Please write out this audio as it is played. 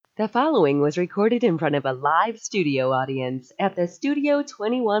The following was recorded in front of a live studio audience at the Studio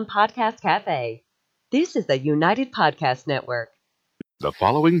 21 Podcast Cafe. This is the United Podcast Network. The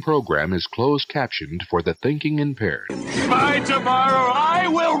following program is closed captioned for the thinking impaired. By tomorrow, I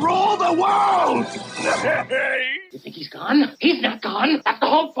will rule the world! You think he's gone? He's not gone. That's the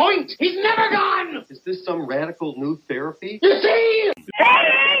whole point. He's never gone. Is this some radical new therapy? You see?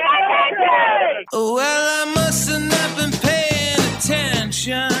 Well, I must have not been paying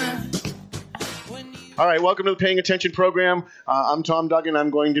attention. All right, welcome to the Paying Attention program. I'm Tom Duggan. I'm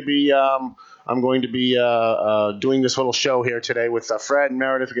going to be doing this little show here today with Fred and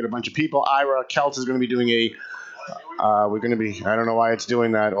Meredith. We got a bunch of people. Ira Kelt is going to be doing I don't know why it's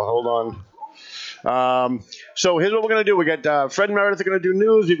doing that. Well, hold on. So here's what we're going to do. We got Fred and Meredith are going to do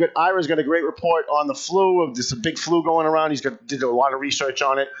news. We've got Ira's got a great report on the flu. Of this big flu going around. Did a lot of research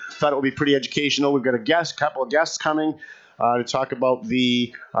on it. Thought it would be pretty educational. We've got a couple of guests coming to talk about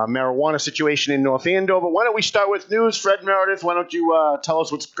the marijuana situation in North Andover. Why don't we start with news? Fred, Meredith, why don't you tell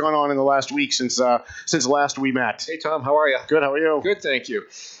us what's gone on in the last week since last we met? Hey, Tom, how are you? Good, how are you? Good, thank you.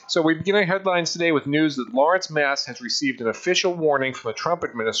 So we begin our headlines today with news that Lawrence, Mass. has received an official warning from the Trump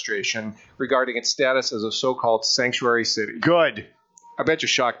administration regarding its status as a so-called sanctuary city. Good. I bet you're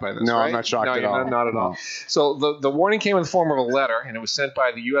shocked by this, No, right? I'm not shocked at all. No, not at all. So the warning came in the form of a letter, and it was sent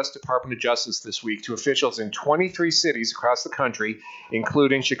by the U.S. Department of Justice this week to officials in 23 cities across the country,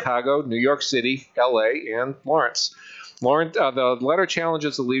 including Chicago, New York City, L.A., and Lawrence. The letter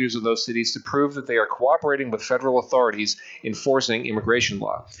challenges the leaders of those cities to prove that they are cooperating with federal authorities enforcing immigration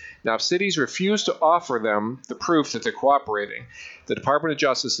law. Now, if cities refuse to offer them the proof that they're cooperating, the Department of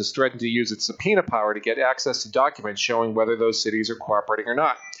Justice has threatened to use its subpoena power to get access to documents showing whether those cities are cooperating or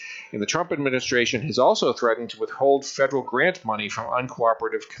not. And the Trump administration has also threatened to withhold federal grant money from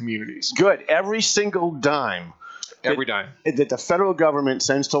uncooperative communities. Good. Every single dime. Every dime. That the federal government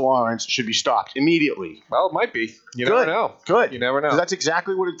sends to Lawrence should be stopped immediately. Well, it might be. You never know. Good. You never know. That's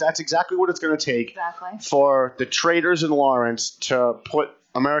exactly what it's going to take for the traitors in Lawrence to put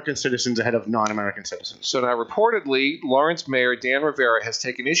American citizens ahead of non-American citizens. So now, reportedly, Lawrence Mayor Dan Rivera has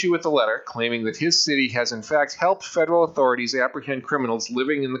taken issue with the letter, claiming that his city has in fact helped federal authorities apprehend criminals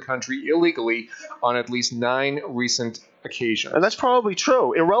living in the country illegally on at least 9 recent occasions. And that's probably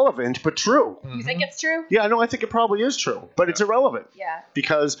true. Irrelevant, but true. You think it's true? Yeah, no, I think it probably is true. But it's irrelevant. Yeah.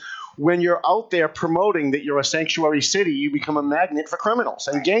 Because when you're out there promoting that you're a sanctuary city, you become a magnet for criminals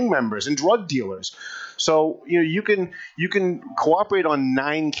and gang members and drug dealers. So you can cooperate on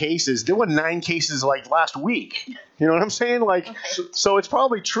 9 cases. There were 9 cases like last week. You know what I'm saying? So it's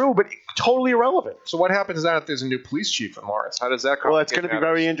probably true, but totally irrelevant. So what happens now if there's a new police chief in Lawrence? How does that go? Well, it's going to be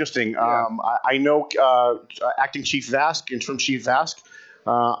very interesting. Yeah. I know Acting Chief Vask, Interim Chief Vask.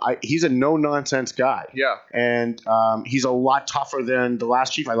 He's a no-nonsense guy. Yeah. And he's a lot tougher than the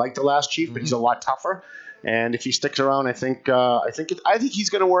last chief. I like the last chief, but he's a lot tougher. And if he sticks around, I think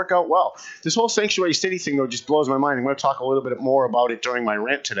he's going to work out well. This whole sanctuary city thing, though, just blows my mind. I'm going to talk a little bit more about it during my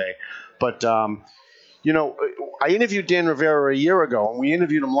rant today. But I interviewed Dan Rivera a year ago, and we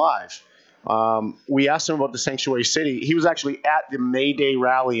interviewed him live. We asked him about the sanctuary city. He was actually at the May Day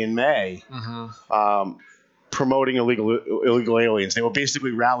rally in May. Promoting illegal aliens. They were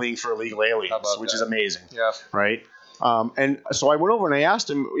basically rallying for illegal aliens, which is amazing. Yeah. Right? And so I went over and I asked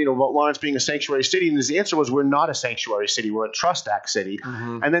him, about Lawrence being a sanctuary city, and his answer was, we're not a sanctuary city, we're a Trust Act city.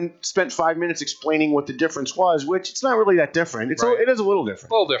 And then spent 5 minutes explaining what the difference was, which it's not really that different. It is a little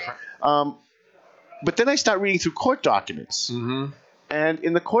different. A little different. But then I start reading through court documents. And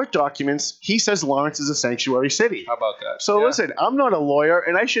in the court documents, he says Lawrence is a sanctuary city. How about that? So listen, I'm not a lawyer,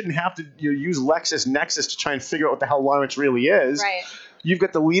 and I shouldn't have to use LexisNexis to try and figure out what the hell Lawrence really is. Right. You've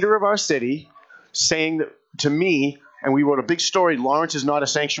got the leader of our city saying that to me, and we wrote a big story, Lawrence is not a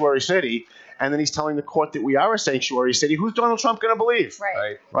sanctuary city, and then he's telling the court that we are a sanctuary city. Who's Donald Trump going to believe?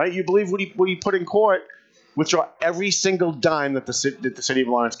 Right? You believe what he put in court, withdraw every single dime that the city of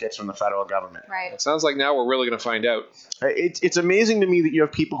Lawrence gets from the federal government. Right. It sounds like now we're really going to find out. It's amazing to me that you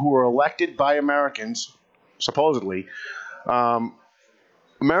have people who are elected by Americans, supposedly,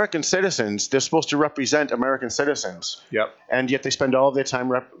 American citizens. They're supposed to represent American citizens. Yep. And yet they spend all of their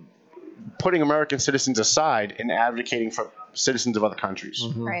time putting American citizens aside and advocating for citizens of other countries.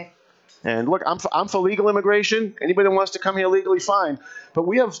 Right. And look, I'm for legal immigration. Anybody that wants to come here legally, fine. But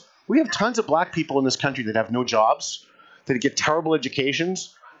we have tons of black people in this country that have no jobs, that get terrible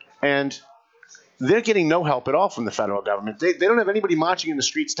educations, and they're getting no help at all from the federal government. They don't have anybody marching in the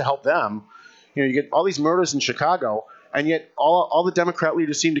streets to help them. You get all these murders in Chicago, and yet all the Democrat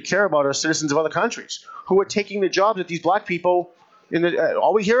leaders seem to care about are citizens of other countries who are taking the jobs that these black people.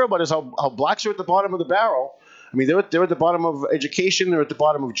 All we hear about is how blacks are at the bottom of the barrel, I mean, they're at the bottom of education. They're at the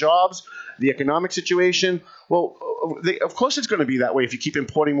bottom of jobs, the economic situation. Well, of course it's going to be that way if you keep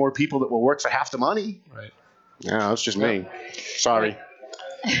importing more people that will work for half the money. Right. Yeah, that's just me. Sorry.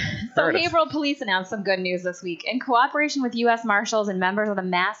 So Haverhill Police announced some good news this week. In cooperation with U.S. Marshals and members of the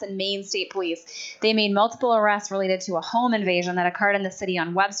Mass and Maine State Police, they made multiple arrests related to a home invasion that occurred in the city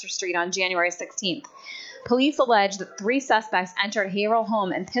on Webster Street on January 16th. Police allege that 3 suspects entered Haverhill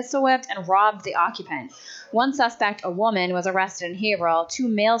home and pistol-whipped and robbed the occupant. One suspect, a woman, was arrested in Haverhill. 2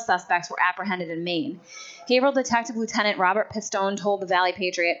 male suspects were apprehended in Maine. Haverhill Detective Lieutenant Robert Pistone told the Valley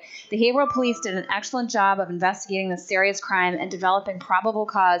Patriot, "The Haverhill police did an excellent job of investigating this serious crime and developing probable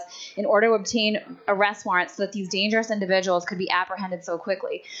cause in order to obtain arrest warrants so that these dangerous individuals could be apprehended so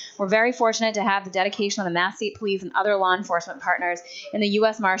quickly. We're very fortunate to have the dedication of the Mass State Police and other law enforcement partners in the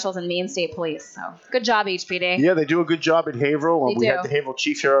U.S. Marshals and Maine State Police." So, good job, HPD. Yeah, they do a good job at Haverhill. We had the Haverhill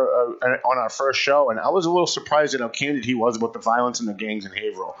chief here on our first show, and I was a little surprised at how candid he was about the violence and the gangs in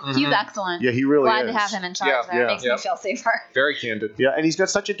Haverhill. He's excellent. Yeah, he really Glad is. to have him in charge there. Makes me feel safer. Very candid. Yeah, and he's got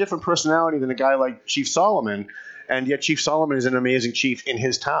such a different personality than a guy like Chief Solomon, and yet Chief Solomon is an amazing chief in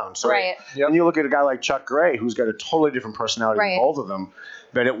his town. So Right. And you look at a guy like Chuck Gray, who's got a totally different personality Right. than both of them,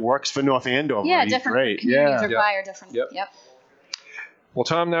 but it works for North Andover. Yeah, He's different great. communities require different. Yep. Well,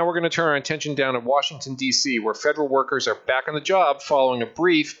 Tom, now we're going to turn our attention down to Washington, D.C., where federal workers are back on the job following a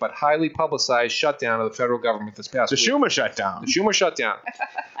brief but highly publicized shutdown of the federal government this past week. The Schumer shutdown. The Schumer shutdown.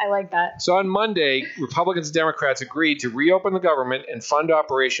 I like that. So on Monday, Republicans and Democrats agreed to reopen the government and fund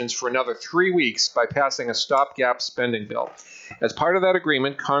operations for another 3 weeks by passing a stopgap spending bill. As part of that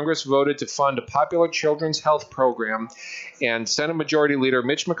agreement, Congress voted to fund a popular children's health program, and Senate Majority Leader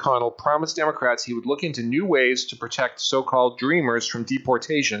Mitch McConnell promised Democrats he would look into new ways to protect so-called dreamers from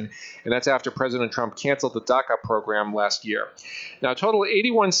deportation, and that's after President Trump canceled the DACA program last year. Now, a total of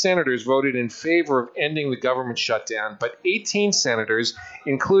 81 senators voted in favor of ending the government shutdown, but 18 senators,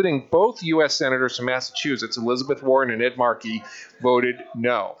 including both U.S. senators from Massachusetts, Elizabeth Warren and Ed Markey, voted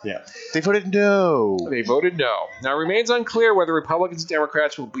no. Yeah. They voted no. They voted no. Now, it remains unclear whether Republicans and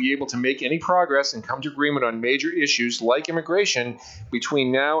Democrats will be able to make any progress and come to agreement on major issues like immigration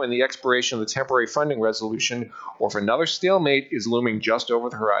between now and the expiration of the temporary funding resolution, or if another stalemate is looming just over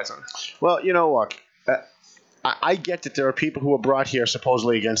the horizon. Well, you know, look, I get that there are people who are brought here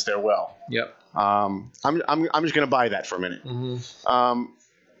supposedly against their will. Yep. I'm just going to buy that for a minute. Mm-hmm.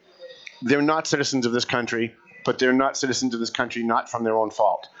 They're not citizens of this country, but they're not citizens of this country not from their own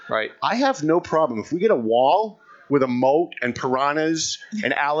fault. Right. I have no problem if we get a wall with a moat and piranhas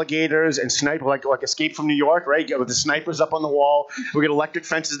and alligators and sniper like Escape from New York, right? With the snipers up on the wall, we get electric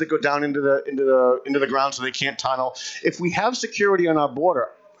fences that go down into the ground so they can't tunnel. If we have security on our border,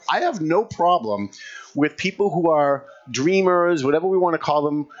 I have no problem with people who are dreamers, whatever we want to call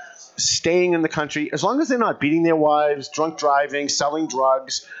them, staying in the country, as long as they're not beating their wives, drunk driving, selling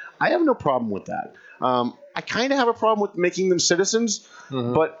drugs. I have no problem with that. I kind of have a problem with making them citizens,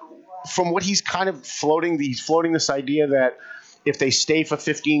 but from what he's kind of floating this idea that if they stay for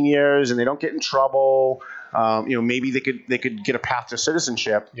 15 years and they don't get in trouble, maybe they could get a path to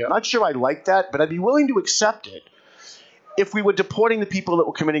citizenship. Yep. I'm not sure I like that, but I'd be willing to accept it if we were deporting the people that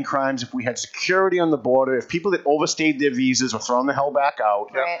were committing crimes, if we had security on the border, if people that overstayed their visas were thrown the hell back out.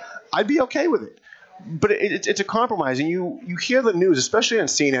 Right. I'd be okay with it. But it's a compromise, and you hear the news, especially on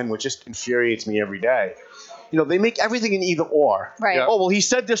CNN, which just infuriates me every day. They make everything an either or. Right. Yeah. Oh, well, he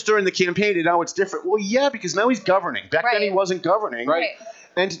said this during the campaign, and now it's different. Well, yeah, because now he's governing. Back then he wasn't governing. Right.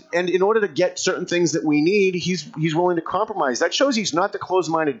 And in order to get certain things that we need, he's willing to compromise. That shows he's not the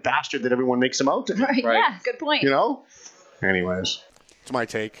closed-minded bastard that everyone makes him out to be. Right. Yeah, good point. Anyways, it's my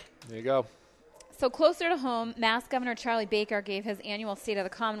take. There you go. So closer to home, Mass Governor Charlie Baker gave his annual State of the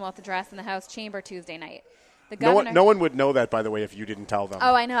Commonwealth address in the House chamber Tuesday night. The governor, no one would know that, by the way, if you didn't tell them.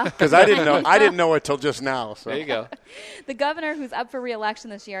 Oh, I know. Because I didn't know. I didn't know it till just now. So. There you go. The governor, who's up for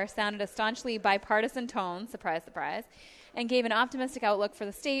re-election this year, sounded a staunchly bipartisan tone, surprise, surprise, and gave an optimistic outlook for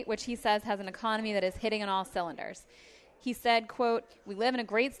the state, which he says has an economy that is hitting on all cylinders. He said, quote, "We live in a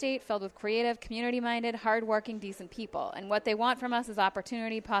great state filled with creative, community-minded, hard-working, decent people. And what they want from us is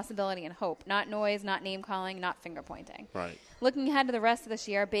opportunity, possibility, and hope. Not noise, not name-calling, not finger-pointing." Right. Looking ahead to the rest of this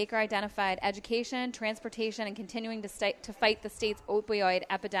year, Baker identified education, transportation, and continuing to fight the state's opioid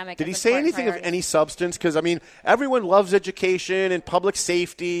epidemic. Did he say anything of any substance? Because, I mean, everyone loves education and public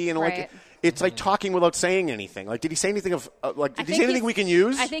safety. And Right. it's like talking without saying anything. Like, did he say anything of, did he say anything we can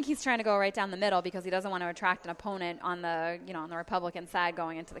use? I think he's trying to go right down the middle because he doesn't want to attract an opponent on the, on the Republican side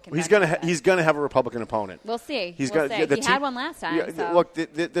going into the convention. He's gonna have a Republican opponent. We'll see. He had one last time. Yeah, so. Look,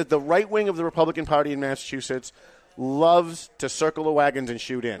 the right wing of the Republican Party in Massachusetts loves to circle the wagons and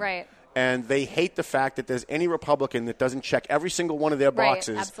shoot in. Right. and they hate the fact that there's any Republican that doesn't check every single one of their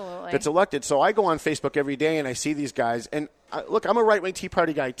boxes that's elected. So I go on Facebook every day, and I see these guys. And, look, I'm a right-wing Tea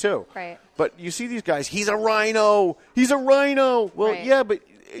Party guy, too. Right. But you see these guys, he's a rhino. He's a rhino. Well, yeah, but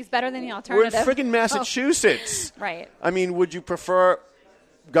he's better than the alternative. We're in friggin' Massachusetts. Right. I mean, would you prefer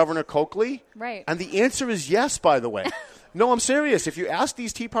Governor Coakley? Right. And the answer is yes, by the way. No, I'm serious. If you ask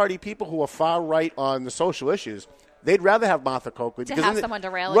these Tea Party people who are far right on the social issues, they'd rather have Martha Coakley to have someone to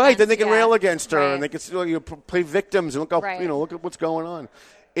rail against. Right, against. Then they can rail against her, right. and they can play victims and look how look at what's going on.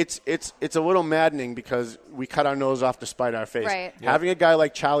 It's a little maddening because we cut our nose off to spite our face. Right. Having a guy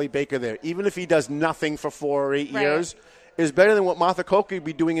like Charlie Baker there, even if he does nothing for 4 or 8 years, is better than what Martha Coakley would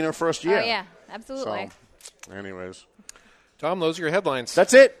be doing in her first year. Oh yeah, absolutely. So, anyways. Tom, those are your headlines.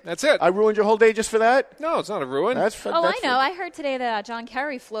 That's it. I ruined your whole day just for that? No, it's not a ruin. I know. I heard today that John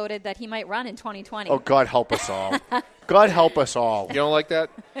Kerry floated that he might run in 2020. Oh, God help us all. God help us all. You don't like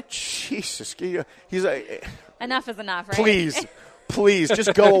that? Jesus. He's like, enough is enough, right? Please,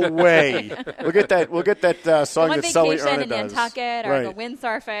 just go away. We'll get that song that Sully Erna does. Go on vacation in Nantucket or go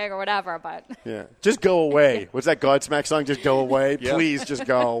windsurfing or whatever, but yeah, just go away. What's that Godsmack song? Just go away. Yep. Please, just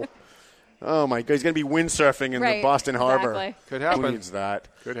go. Oh my God, he's going to be windsurfing in the Boston Harbor. Exactly. Could happen. Who needs that?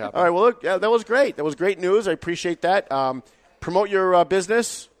 Could happen. All right. Well, look, that was great. That was great news. I appreciate that. Promote your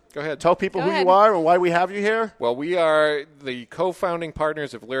business. Go ahead. Tell people who you are and why we have you here. Well, we are the co-founding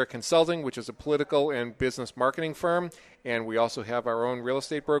partners of Lyric Consulting, which is a political and business marketing firm. And we also have our own real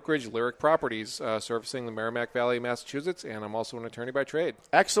estate brokerage, Lyric Properties, servicing the Merrimack Valley, Massachusetts. And I'm also an attorney by trade.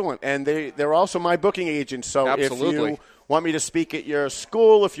 Excellent. And they're also my booking agents. So Absolutely. if you want me to speak at your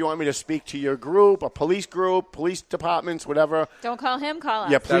school, if you want me to speak to your group, police departments, whatever. Don't call him, call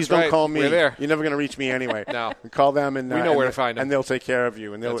us. Yeah, please don't call me. We're there. You're never going to reach me anyway. No. Call them and we know where to find them. And they'll take care of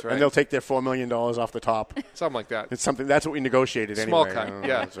you. And they'll take their $4 million off the top. Something like that. That's what we negotiated Small anyway. cut,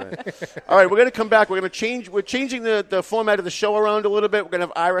 yeah. That's right. All right, we're going to come back. We're changing the format of the show around a little bit. We're going to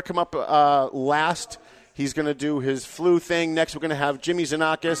have Ira come up last. He's going to do his flu thing. Next, we're going to have Jimmy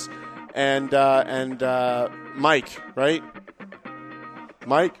Zanakis and Mike, right?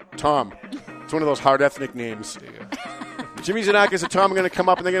 Mike? Tom. It's one of those hard ethnic names. Jimmy Zanakis and Tom are going to come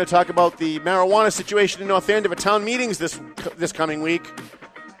up, and they're going to talk about the marijuana situation in North Andover town meetings this coming week.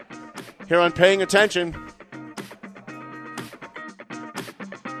 Here on Paying Attention.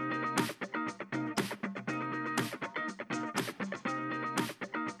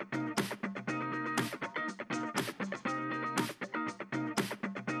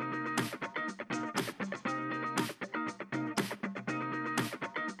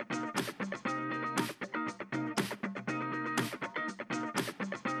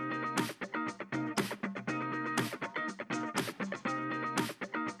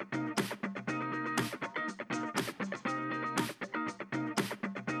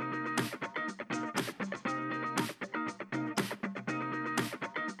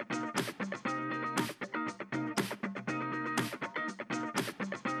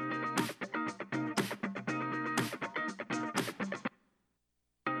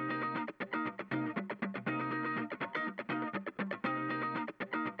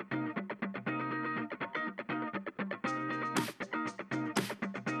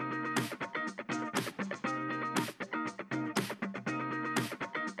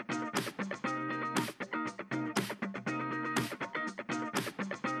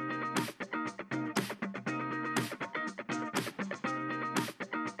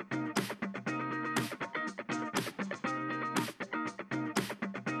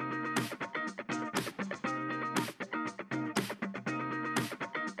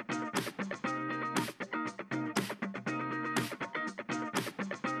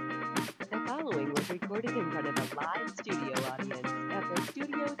 Recorded in front of a live studio audience at the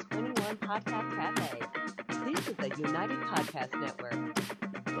Studio 21 Podcast Cafe. This is the United Podcast Network.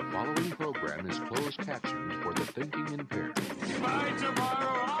 The following program is closed captioned for the thinking impaired. By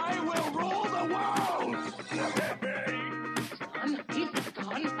tomorrow, I will rule the world! He's not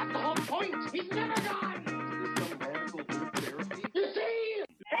gone. That's the whole point. He's never gone. Is this some radical new therapy? You see?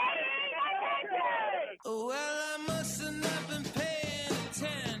 Well, I must have not been paying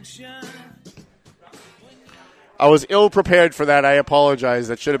attention. I was ill-prepared for that. I apologize.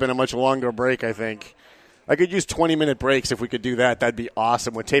 That should have been a much longer break, I think. I could use 20-minute breaks if we could do that. That'd be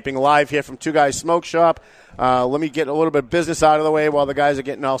awesome. We're taping live here from Two Guys Smoke Shop. Let me get a little bit of business out of the way while the guys are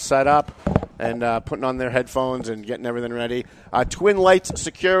getting all set up and putting on their headphones and getting everything ready. Twin Lights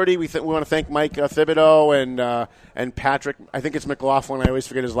Security. We want to thank Mike Thibodeau and Patrick. I think it's McLaughlin. I always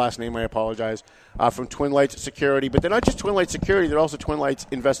forget his last name. I apologize. From Twin Lights Security. But they're not just Twin Lights Security. They're also Twin Lights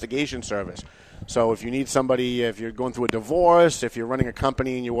Investigation Service. So if you need somebody, if you're going through a divorce, if you're running a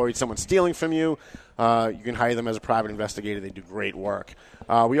company and you're worried someone's stealing from you, you can hire them as a private investigator. They do great work.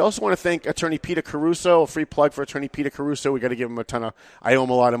 We also want to thank Attorney Peter Caruso. A free plug for Attorney Peter Caruso. We got to give him I owe him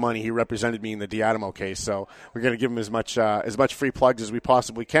a lot of money. He represented me in the Diademo case, so we're going to give him as much free plugs as we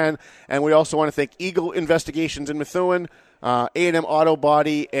possibly can. And we also want to thank Eagle Investigations in Methuen, A&M Auto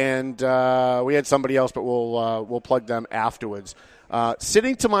Body, and we had somebody else, but we'll plug them afterwards.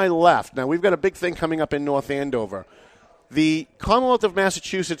 Sitting to my left, now we've got a big thing coming up in North Andover. The Commonwealth of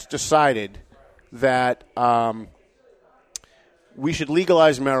Massachusetts decided that we should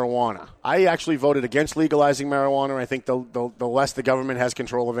legalize marijuana. I actually voted against legalizing marijuana. I think the less the government has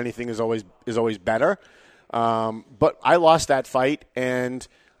control of anything is always better. But I lost that fight, and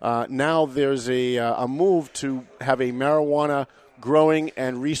now there's a move to have a marijuana growing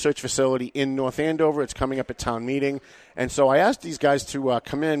and research facility in North Andover. It's coming up at town meeting. And so I asked these guys to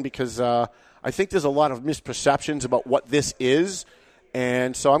come in because I think there's a lot of misperceptions about what this is.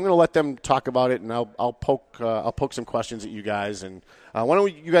 And so I'm going to let them talk about it, and I'll poke some questions at you guys. And why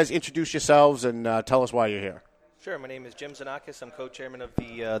don't you guys introduce yourselves and tell us why you're here? Sure. My name is Jim Zanakis. I'm co-chairman of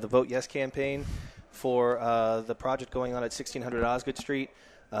the Vote Yes campaign for the project going on at 1600 Osgood Street.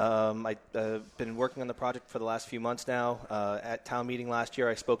 I've been working on the project for the last few months now. At town meeting last year,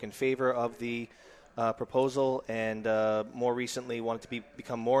 I spoke in favor of the proposal, and more recently wanted to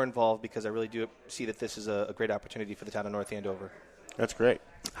become more involved because I really do see that this is a great opportunity for the town of North Andover. That's great.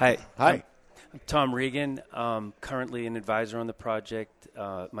 Hi. Hi. I'm Tom Regan. Currently an advisor on the project.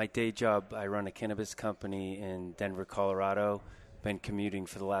 My day job, I run a cannabis company in Denver, Colorado. Been commuting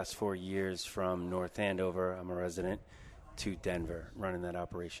for the last 4 years from North Andover. I'm a resident to Denver, running that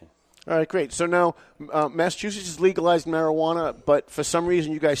operation. All right, great. So now Massachusetts has legalized marijuana, but for some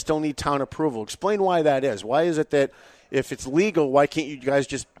reason you guys still need town approval. Explain why that is. Why is it that if it's legal, why can't you guys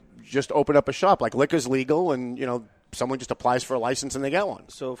just open up a shop? Like liquor's legal, and someone just applies for a license and they get one.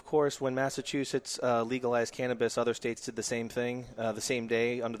 So, of course, when Massachusetts legalized cannabis, other states did the same thing the same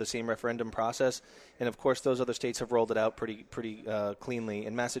day under the same referendum process. And, of course, those other states have rolled it out pretty cleanly.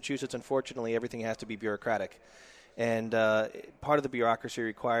 In Massachusetts, unfortunately, everything has to be bureaucratic. And part of the bureaucracy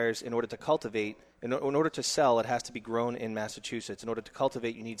requires, in order to cultivate, in order to sell, it has to be grown in Massachusetts. In order to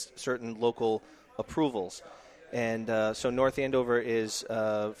cultivate, you need certain local approvals. And so North Andover is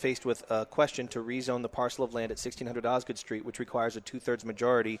faced with a question to rezone the parcel of land at 1600 Osgood Street, which requires a 2/3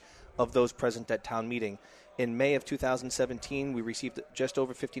 majority of those present at town meeting. In May of 2017, we received just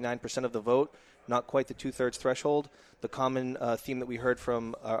over 59% of the vote, not quite the 2/3 threshold. The common theme that we heard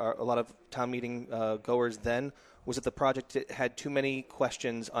from a lot of town meeting goers then was that the project had too many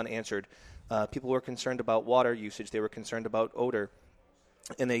questions unanswered. People were concerned about water usage. They were concerned about odor.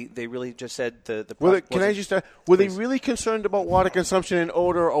 And they really just said the were they really concerned about water consumption and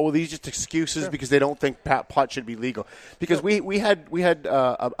odor, or were these just excuses because they don't think pot should be legal? Because we had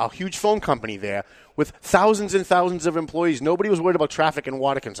a huge phone company there with thousands and thousands of employees. Nobody was worried about traffic and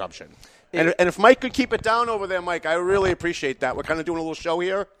water consumption. And if Mike could keep it down over there, Mike, I really appreciate that. We're kind of doing a little show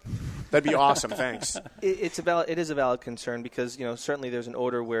here. That'd be awesome. Thanks. It is a valid concern because certainly there's an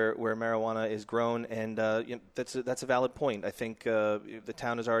odor where marijuana is grown, and that's a valid point. I think the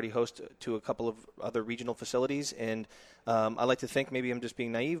town is already host to a couple of other regional facilities, and I like to think, maybe I'm just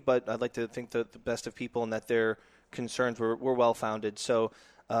being naive, but I'd like to think that the best of people and that their concerns were well founded. So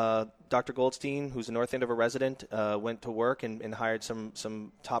Dr. Goldstein, who's a North Andover resident, went to work and hired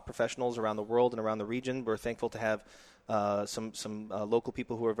some top professionals around the world and around the region. We're thankful to have some local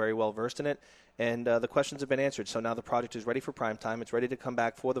people who are very well versed in it, and the questions have been answered. So now the project is ready for prime time. It's ready to come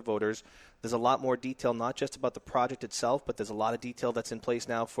back for the voters. There's a lot more detail, not just about the project itself, but there's a lot of detail that's in place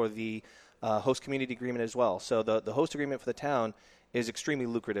now for the host community agreement as well. So the host agreement for the town is extremely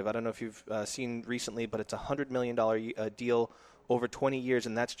lucrative. I don't know if you've seen recently, but it's a $100 million deal over 20 years,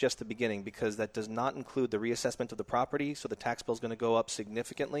 and that's just the beginning because that does not include the reassessment of the property, so the tax bill is going to go up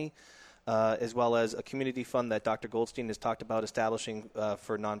significantly. As well as a community fund that Dr. Goldstein has talked about establishing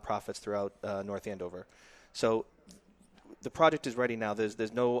for nonprofits throughout North Andover. So the project is ready now.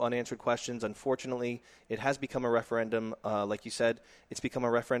 There's no unanswered questions. Unfortunately, it has become a referendum. Like you said, it's become a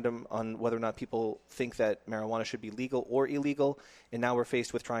referendum on whether or not people think that marijuana should be legal or illegal. And now we're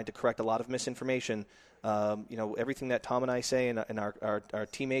faced with trying to correct a lot of misinformation. Everything that Tom and I say and our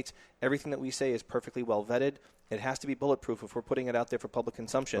teammates, everything that we say is perfectly well vetted. It has to be bulletproof if we're putting it out there for public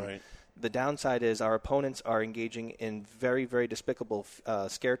consumption. Right. The downside is our opponents are engaging in very, very despicable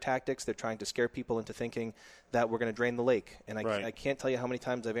scare tactics. They're trying to scare people into thinking that we're going to drain the lake. And I can't tell you how many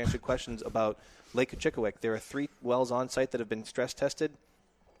times I've answered questions about Lake Ochikowick. There are 3 wells on site that have been stress tested.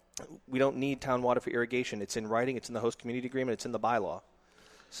 We don't need town water for irrigation. It's in writing. It's in the host community agreement. It's in the bylaw.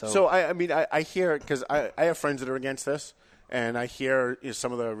 So I mean, I hear, because I have friends that are against this, and I hear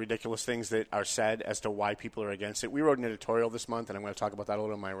some of the ridiculous things that are said as to why people are against it. We wrote an editorial this month, and I'm going to talk about that a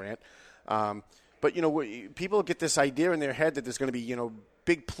little in my rant. But, people get this idea in their head that there's going to be,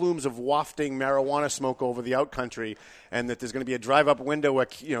 big plumes of wafting marijuana smoke over the outcountry, and that there's going to be a drive-up window where,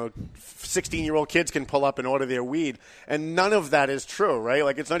 16-year-old kids can pull up and order their weed. And none of that is true, right?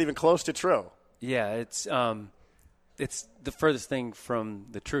 Like, it's not even close to true. Yeah, it's the furthest thing from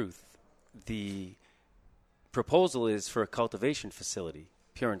the truth. The proposal is for a cultivation facility,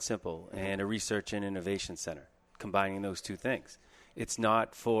 pure and simple, and a research and innovation center, combining those two things. It's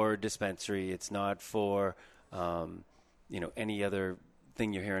not for dispensary. It's not for, any other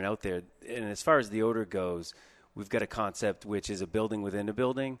thing you're hearing out there. And as far as the odor goes, we've got a concept which is a building within a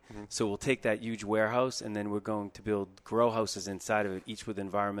building. Mm-hmm. So we'll take that huge warehouse, and then we're going to build grow houses inside of it, each with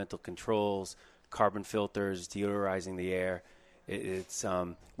environmental controls, carbon filters, deodorizing the air. It's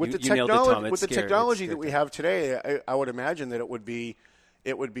with the technology that we have today, I would imagine that it would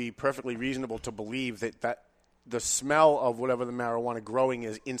be perfectly reasonable to believe that the smell of whatever the marijuana growing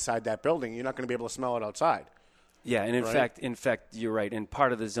is inside that building, you're not going to be able to smell it outside. Yeah, and in fact, you're right. And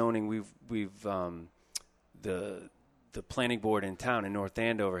part of the zoning, we've the planning board in town in North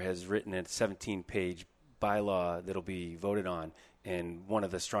Andover has written a 17-page bylaw that'll be voted on. And one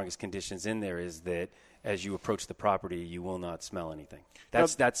of the strongest conditions in there is that as you approach the property, you will not smell anything.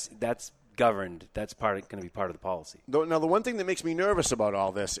 That's governed. That's going to be part of the policy. Now, the one thing that makes me nervous about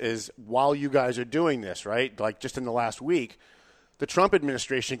all this is while you guys are doing this, right, like just in the last week, the Trump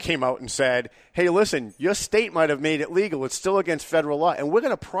administration came out and said, hey, listen, your state might have made it legal. It's still against federal law, and we're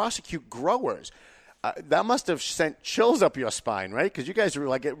going to prosecute growers. That must have sent chills up your spine, right? Because you guys are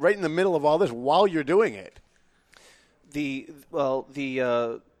like right in the middle of all this while you're doing it. The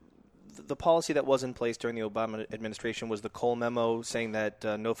policy that was in place during the Obama administration was the Cole memo saying that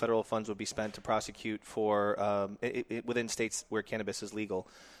no federal funds would be spent to prosecute for within states where cannabis is legal.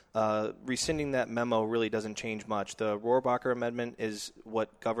 Rescinding that memo really doesn't change much. The Rohrabacher Amendment is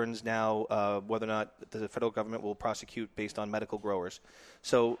what governs now whether or not the federal government will prosecute based on medical growers.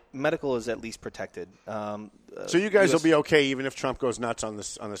 So medical is at least protected. So you guys will be okay even if Trump goes nuts on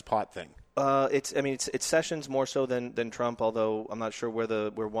this pot thing. It's Sessions more so than Trump, although I'm not sure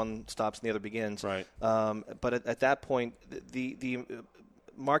where one stops and the other begins. Right. But at that point, the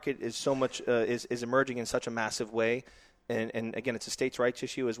market is so much is emerging in such a massive way, and again, it's a states' rights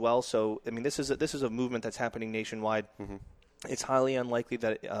issue as well. So this is a movement that's happening nationwide. Mm-hmm. It's highly unlikely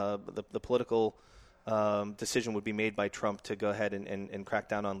that the political decision would be made by Trump to go ahead and crack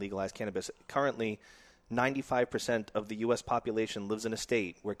down on legalized cannabis. Currently, 95% of the U.S. population lives in a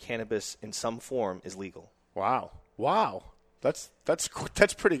state where cannabis in some form is legal. Wow. That's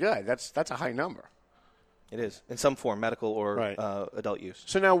pretty good. That's a high number. It is, in some form, medical or adult use.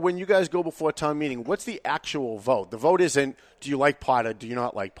 So now when you guys go before town meeting, what's the actual vote? The vote isn't, do you like pot or do you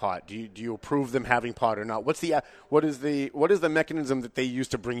not like pot? Do you approve them having pot or not? What is the mechanism that they use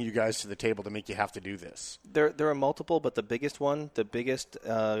to bring you guys to the table to make you have to do this? There are multiple, but the biggest battle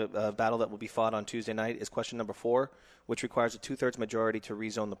that will be fought on Tuesday night is question number 4, which requires a 2/3 majority to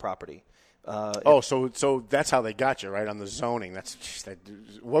rezone the property. So that's how they got you, right, on the zoning.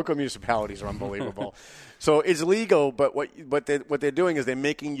 Local municipalities are unbelievable. So it's legal, but what they're doing is they're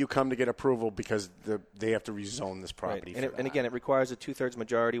making you come to get approval because they have to rezone this property. Right. And again, it requires a 2/3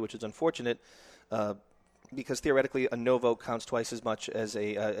 majority, which is unfortunate because theoretically a no vote counts twice as much as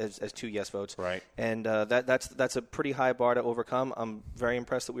as 2 yes votes. Right. And that's a pretty high bar to overcome. I'm very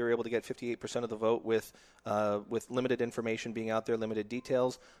impressed that we were able to get 58% of the vote with limited information being out there, limited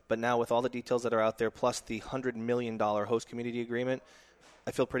details. But now with all the details that are out there, plus the $100 million host community agreement, I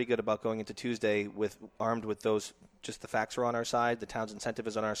feel pretty good about going into Tuesday armed with those. Just the facts are on our side. The town's incentive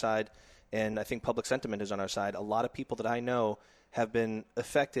is on our side. And I think public sentiment is on our side. A lot of people that I know have been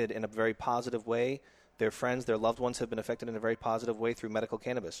affected in a very positive way. Their friends, their loved ones have been affected in a very positive way through medical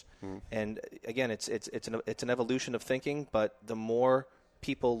cannabis. Mm-hmm. And again, it's an evolution of thinking, but the more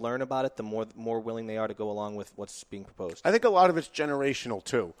people learn about it, the more willing they are to go along with what's being proposed. I think a lot of it's generational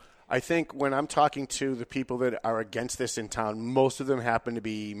too. I think when I'm talking to the people that are against this in town, most of them happen to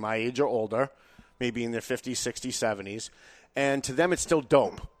be my age or older, maybe in their 50s, 60s, 70s. And to them, it's still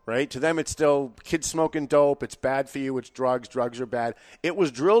dope, right? To them, it's still kids smoking dope. It's bad for you. It's drugs. Drugs are bad. It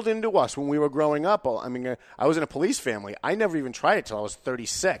was drilled into us when we were growing up. I mean, I was in a police family. I never even tried it till I was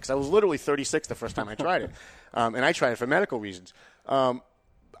 36. I was literally 36 the first time I tried it. And I tried it for medical reasons.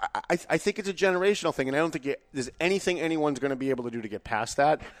 I think it's a generational thing, and I don't think there's anything anyone's going to be able to do to get past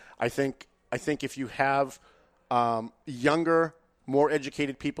that. I think if you have younger more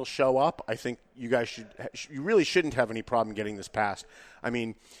educated people show up, I think you guys you really shouldn't have any problem getting this passed. I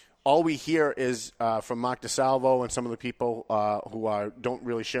mean, all we hear is from Mark DeSalvo and some of the people who don't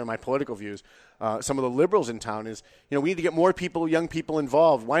really share my political views. Some of the liberals in town is, we need to get more people, young people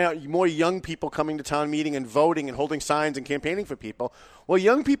involved. Why aren't more young people coming to town meeting and voting and holding signs and campaigning for people? Well,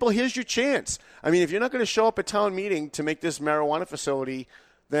 young people, here's your chance. I mean, if you're not going to show up at town meeting to make this marijuana facility,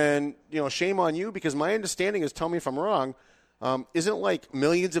 then, shame on you, because my understanding is, tell me if I'm wrong, isn't like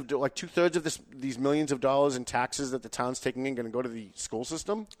millions of, like 2/3 of these millions of dollars in taxes that the town's taking in going to go to the school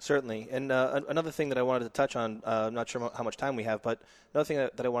system? Certainly. And another thing that I wanted to touch on, I'm not sure how much time we have, but another thing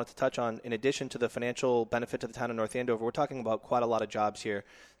that I wanted to touch on, in addition to the financial benefit to the town of North Andover, we're talking about quite a lot of jobs here.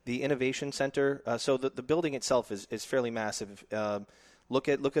 The Innovation Center, so the building itself is fairly massive. Look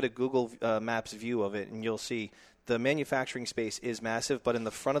at a Google Maps view of it, and you'll see the manufacturing space is massive, but in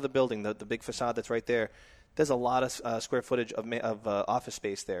the front of the building, the big facade that's right there, there's a lot of square footage of office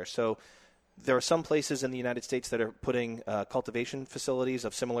space there. So there are some places in the United States that are putting cultivation facilities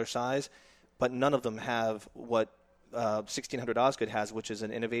of similar size, but none of them have what 1600 Osgood has, which is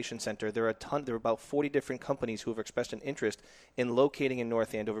an innovation center. There are about 40 different companies who have expressed an interest in locating in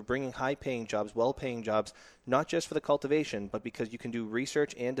North Andover, bringing high-paying jobs, well-paying jobs, not just for the cultivation, but because you can do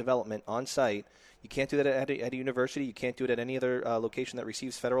research and development on site. You can't do that at a university. You can't do it at any other location that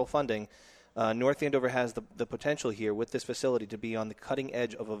receives federal funding. North Andover has the potential here with this facility to be on the cutting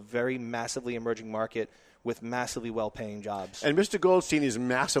edge of a very massively emerging market with massively well-paying jobs. And Mr. Goldstein is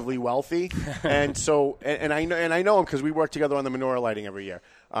massively wealthy, and so and I know him because we work together on the menorah lighting every year,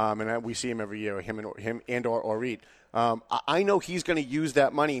 we see him every year. Him and Orit. I know he's going to use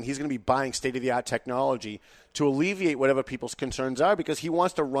that money, and he's going to be buying state-of-the-art technology to alleviate whatever people's concerns are, because he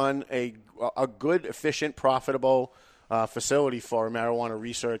wants to run a good, efficient, profitable facility for marijuana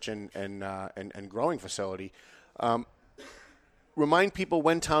research and growing facility. Remind people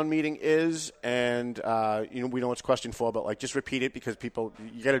when town meeting is, and we know it's question 4, but just repeat it, because people,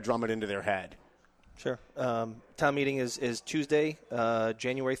 you got to drum it into their head. Sure. Town meeting is Tuesday,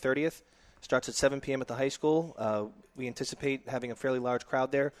 January 30th. Starts at 7 p.m. at the high school. We anticipate having a fairly large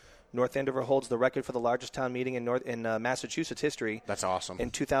crowd there. North Andover holds the record for the largest town meeting in Massachusetts history. That's awesome.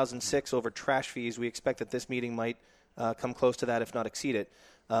 In 2006, over trash fees, we expect that this meeting might come close to that, if not exceed it.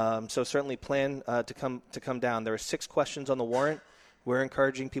 So certainly plan to come down. There are 6 questions on the warrant. We're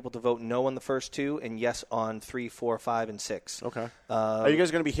encouraging people to vote no on the first 2 and yes on 3, 4, 5, and 6. Okay. Are you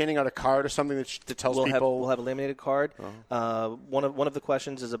guys going to be handing out a card or something that tells people? We'll have a laminated card. Uh-huh. One of the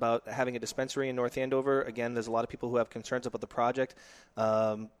questions is about having a dispensary in North Andover. Again, there's a lot of people who have concerns about the project.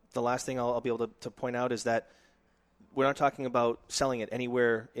 The last thing I'll be able to point out is that we're not talking about selling it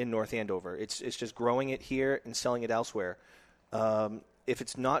anywhere in North Andover. It's just growing it here and selling it elsewhere. If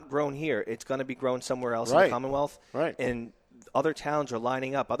it's not grown here, it's going to be grown somewhere else in the Commonwealth. Right. And other towns are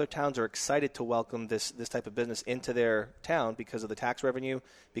lining up. Other towns are excited to welcome this type of business into their town because of the tax revenue,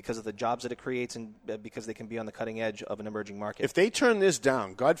 because of the jobs that it creates, and because they can be on the cutting edge of an emerging market. If they turn this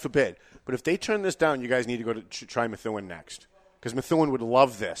down, God forbid, but if they turn this down, you guys need to go to try Methuen next, because Methuen would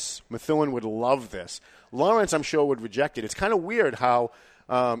love this. Methuen would love this. Lawrence, I'm sure, would reject it. It's kind of weird how,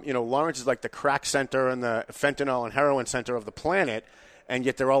 Lawrence is like the crack center and the fentanyl and heroin center of the planet, and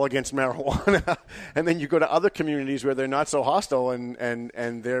yet they're all against marijuana. And then you go to other communities where they're not so hostile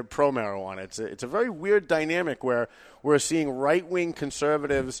and they're pro-marijuana. It's a very weird dynamic where we're seeing right-wing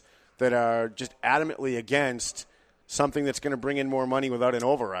conservatives that are just adamantly against something that's going to bring in more money without an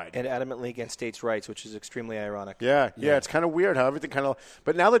override. And adamantly against states' rights, which is extremely ironic. Yeah, it's kind of weird how everything kind of...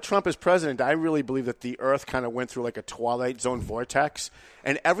 But now that Trump is president, I really believe that the earth kind of went through like a Twilight Zone vortex,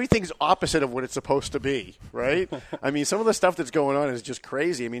 and everything's opposite of what it's supposed to be, right? I mean, some of the stuff that's going on is just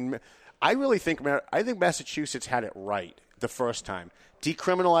crazy. I mean, I think Massachusetts had it right the first time.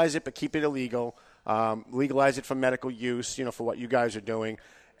 Decriminalize it, but keep it illegal. Legalize it for medical use, for what you guys are doing.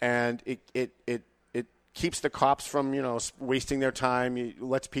 And it keeps the cops from, wasting their time. It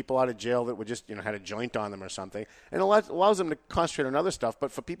lets people out of jail that would just, had a joint on them or something. And allows them to concentrate on other stuff.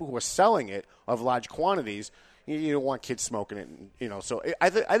 But for people who are selling it of large quantities, you don't want kids smoking it. So I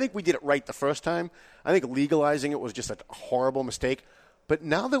think we did it right the first time. I think legalizing it was just a horrible mistake. But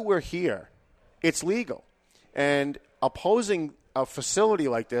now that we're here, it's legal. And opposing a facility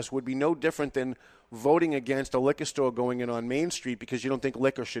like this would be no different than voting against a liquor store going in on Main Street because you don't think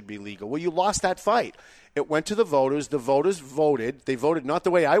liquor should be legal. Well, you lost that fight. It went to the voters. The voters voted. They voted not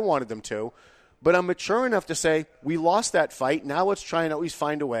the way I wanted them to, but I'm mature enough to say we lost that fight. Now let's try and at least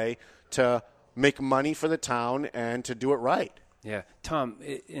find a way to make money for the town and to do it right. Yeah. Tom,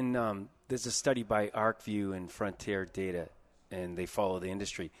 there's a study by ArcView and Frontier Data, and they follow the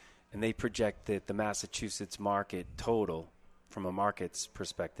industry, and they project that the Massachusetts market total from a markets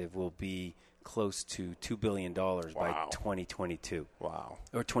perspective, will be close to $2 billion by 2022. Wow.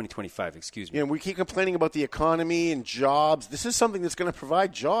 Or 2025, excuse me. You know, we keep complaining about the economy and jobs. This is something that's going to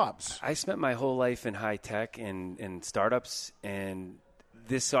provide jobs. I spent my whole life in high tech and startups, and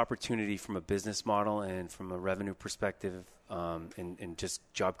this opportunity from a business model and from a revenue perspective and just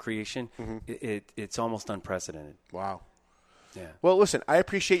job creation, it's almost unprecedented. Wow. Yeah. Well, listen, I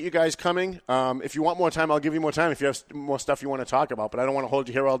appreciate you guys coming. If you want more time, I'll give you more time if you have more stuff you want to talk about, but I don't want to hold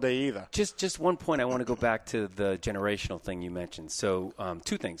you here all day either. Just one point. I want to go back to the generational thing you mentioned. So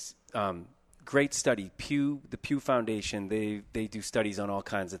two things. Great study. The Pew Foundation, they do studies on all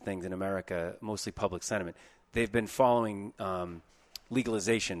kinds of things in America, mostly public sentiment. They've been following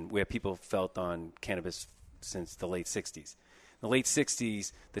legalization, where people felt on cannabis since the late 60s. In the late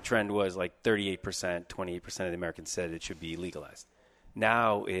 60s, the trend was like 38%, 28% of the Americans said it should be legalized.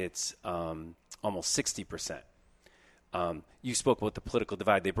 Now it's almost 60%. You spoke about the political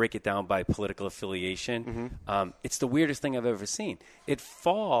divide. They break it down by political affiliation. It's the weirdest thing I've ever seen. It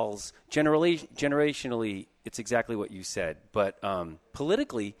falls generationally. It's exactly what you said, but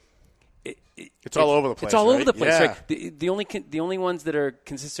politically, it's all over the place. It's all right? over the place. Yeah. Right? The only ones that are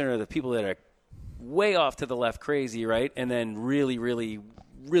consistent are the people that are way off to the left, crazy, right, and then really, really,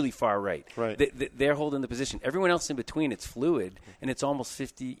 really far right. They're holding the position. Everyone else in between, it's fluid, and it's almost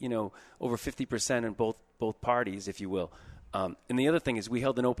 50, over 50% in both parties, if you will. And the other thing is, we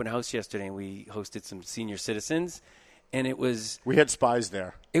held an open house yesterday, and we hosted some senior citizens, and it was. We had spies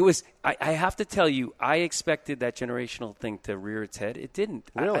there. It was. I have to tell you, I expected that generational thing to rear its head. It didn't.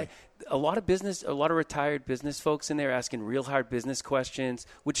 Really. A lot of retired business folks in there asking real hard business questions,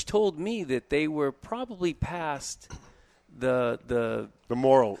 which told me that they were probably past the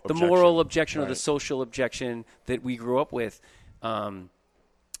moral objection or the social objection that we grew up with, and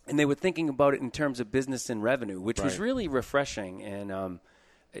they were thinking about it in terms of business and revenue, which was really refreshing. And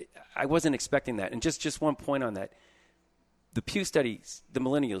I wasn't expecting that. And just one point on that. The Pew studies, the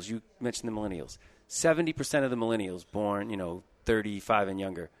millennials, you mentioned the millennials, 70% of the millennials born, 35 and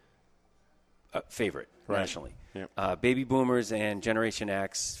younger, favorite nationally. Yep. Baby boomers and Generation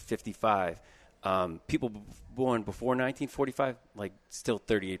X, 55. People born before 1945, still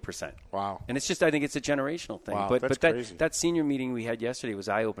 38%. Wow. And it's just, I think it's a generational thing. Wow, But that's crazy. that senior meeting we had yesterday was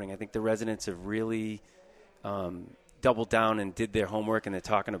eye-opening. I think the residents have really doubled down and did their homework, and they're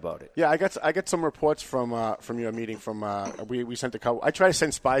talking about it. Yeah, I got some reports from your meeting. We sent a couple. I try to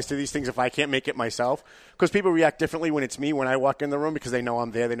send spies to these things if I can't make it myself, because people react differently when it's me when I walk in the room, because they know I'm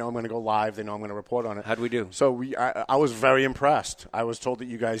there, they know I'm going to go live, they know I'm going to report on it. How'd we do? So I was very impressed. I was told that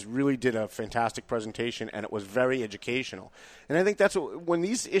you guys really did a fantastic presentation, and it was very educational. And I think that's when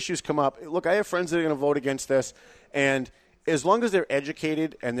these issues come up. Look, I have friends that are going to vote against this, and as long as they're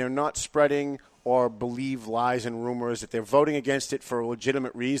educated and they're not spreading or believe lies and rumors, that they're voting against it for a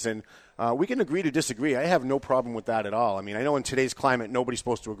legitimate reason, we can agree to disagree. I have no problem with that at all. I mean, I know in today's climate nobody's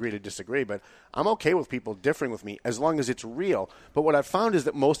supposed to agree to disagree, but I'm okay with people differing with me as long as it's real. But what I've found is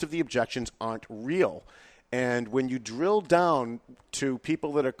that most of the objections aren't real. And when you drill down to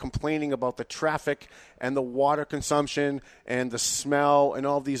people that are complaining about the traffic and the water consumption and the smell and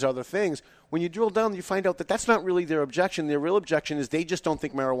all these other things, when you drill down, you find out that that's not really their objection. Their real objection is they just don't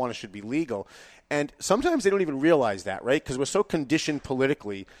think marijuana should be legal. And sometimes they don't even realize that, right? Because we're so conditioned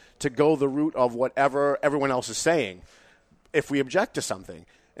politically to go the route of whatever everyone else is saying if we object to something.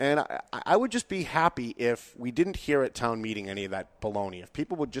 And I would just be happy if we didn't hear at town meeting any of that baloney. If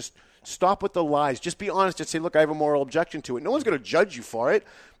people would just stop with the lies. Just be honest and say, look, I have a moral objection to it. No one's going to judge you for it,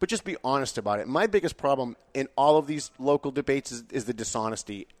 but just be honest about it. My biggest problem in all of these local debates is the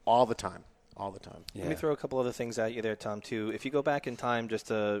dishonesty all the time. All the time. Yeah. Let me throw a couple other things at you there, Tom, too. If you go back in time, just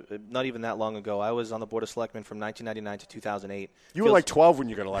not even that long ago, I was on the Board of Selectmen from 1999 to 2008. You were like 12 when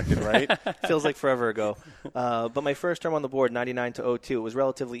you got elected, right? Feels like forever ago. But my first term on the board, 99 to 02, it was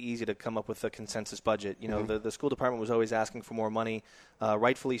relatively easy to come up with a consensus budget. You know, the school department was always asking for more money,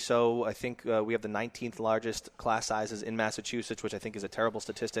 rightfully so. I think we have the 19th largest class sizes in Massachusetts, which I think is a terrible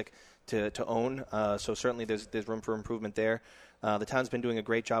statistic to own. So certainly there's room for improvement there. The town's been doing a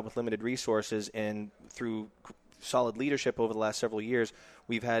great job with limited resources, and through solid leadership over the last several years,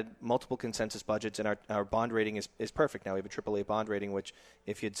 we've had multiple consensus budgets, and our bond rating is perfect now. We have a AAA bond rating, which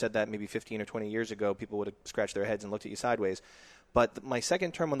if you'd said that maybe 15 or 20 years ago, people would have scratched their heads and looked at you sideways. But my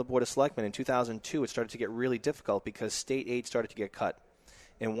second term on the Board of Selectmen in 2002, it started to get really difficult because state aid started to get cut.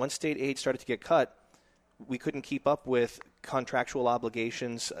 And once state aid started to get cut, we couldn't keep up with contractual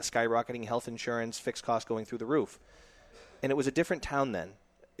obligations, skyrocketing health insurance, fixed costs going through the roof. And it was a different town then.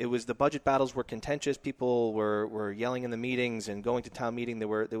 It was the budget battles were contentious. People were yelling in the meetings and going to town meeting. There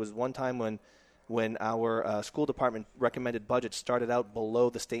was one time when when our school department recommended budget started out below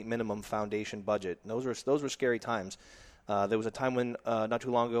the state minimum foundation budget. And those were scary times. There was a time when not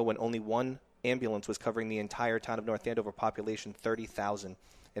too long ago when only one ambulance was covering the entire town of North Andover, population 30,000.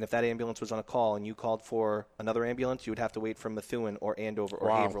 And if that ambulance was on a call and you called for another ambulance, you would have to wait from Methuen or Andover or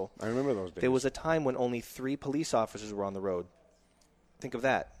Haverhill. I remember those days. There was a time when only 3 police officers were on the road. Think of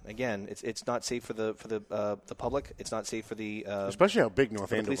that. Again, it's not safe for the public. It's not safe for the especially how big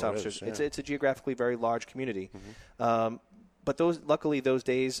North Andover police officers. is. Yeah. It's a geographically very large community. Mm-hmm. But luckily those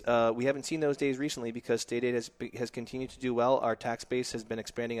days we haven't seen those days recently because state aid has continued to do well. Our tax base has been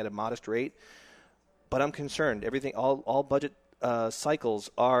expanding at a modest rate. But I'm concerned. All budget cycles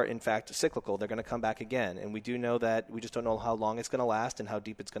are, in fact, cyclical. They're going to come back again. And we do know that we just don't know how long it's going to last and how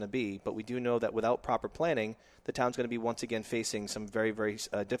deep it's going to be. But we do know that without proper planning, the town's going to be once again facing some very, very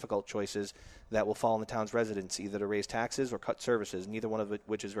difficult choices that will fall on the town's residents, either to raise taxes or cut services, neither one of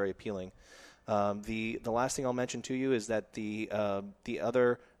which is very appealing. The last thing I'll mention to you is that the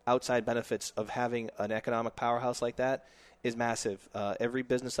other outside benefits of having an economic powerhouse like that is massive. Every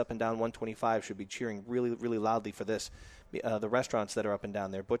business up and down 125 should be cheering really, really loudly for this. The restaurants that are up and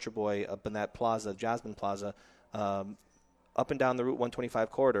down there, Butcher Boy up in that plaza, Jasmine Plaza, up and down the Route 125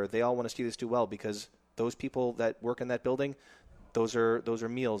 corridor, they all want to see this do well because those people that work in that building, those are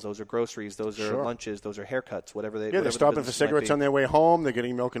meals, those are groceries, those are lunches, those are haircuts, whatever they. Yeah, they're stopping for cigarettes on their way home. They're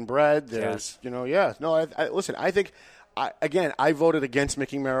getting milk and bread. There's, Yes. No, listen. I think, I voted against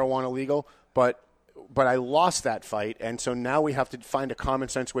making marijuana legal, but I lost that fight, and so now we have to find a common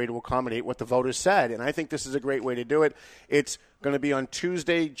sense way to accommodate what the voters said, and I think this is a great way to do it. It's going to be on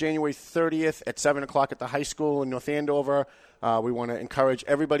Tuesday, January 30th at 7 o'clock at the high school in North Andover. We want to encourage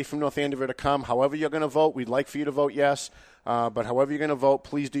everybody from North Andover to come. However you're going to vote, we'd like for you to vote yes, but however you're going to vote,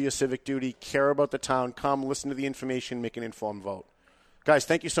 please do your civic duty, care about the town, come, listen to the information, make an informed vote. Guys,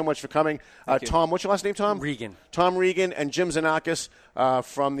 thank you so much for coming. Tom, what's your last name, Tom? Regan. Tom Regan and Jim Zanakis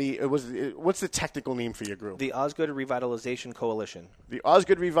from what's the technical name for your group? The Osgood Revitalization Coalition. The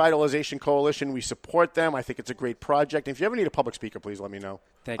Osgood Revitalization Coalition. We support them. I think it's a great project. And if you ever need a public speaker, please let me know.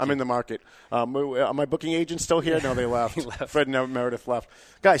 Thank I'm you. in the market. Are my booking agents still here? No, they left. He left. Fred and Meredith left.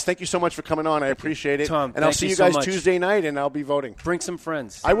 Guys, thank you so much for coming on. I appreciate it. Tom, and I'll thank see you you so guys much. Tuesday night, and I'll be voting. Bring some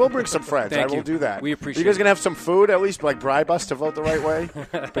friends. I will bring some friends. Thank I will you. do that. We appreciate it. You guys it. going to have some food at least, like bribe us to vote the right way?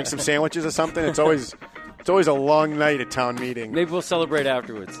 Bring some sandwiches or something? It's always a long night at town meeting. Maybe we'll celebrate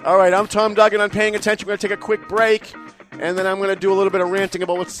afterwards. All right, I'm Tom Duggan on Paying Attention. We're going to take a quick break, and then I'm going to do a little bit of ranting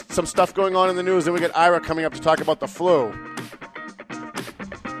about some stuff going on in the news. Then we get Ira coming up to talk about the flu.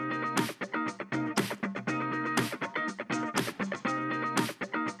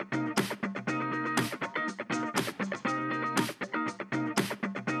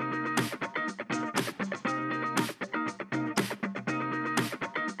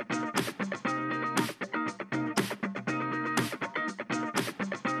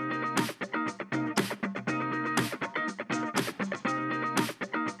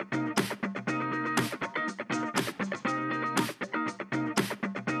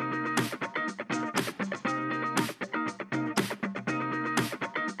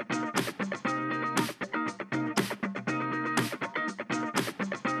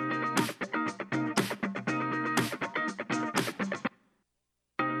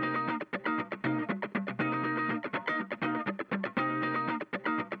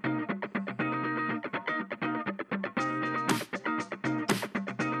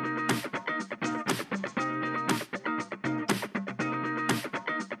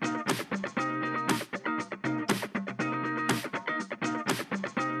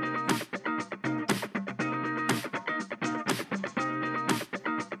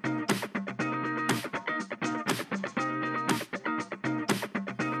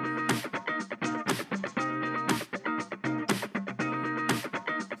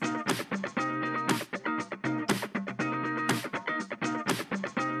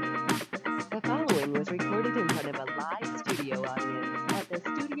 Was recorded in front of a live studio audience at the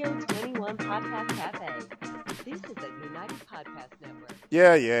Studio 21 Podcast Cafe. This is a United Podcast Network.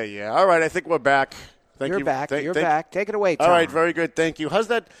 Yeah. All right, I think we're back. Thank You're you. back. You're back. Take it away, Tom. All right, very good. Thank you. How's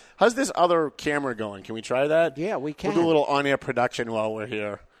this other camera going? Can we try that? Yeah, we can. We'll do a little on-air production while we're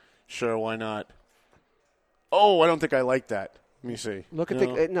here. Sure, why not? Oh, I don't think I like that. Let me see. Look at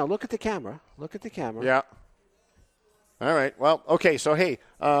look at the camera. Look at the camera. Yeah. All right. Well, okay. So hey,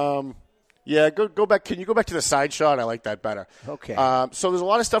 yeah, go back. Can you go back to the side shot? I like that better. Okay. So there's a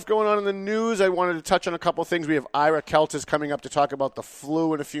lot of stuff going on in the news. I wanted to touch on a couple things. We have Ira Keltis coming up to talk about the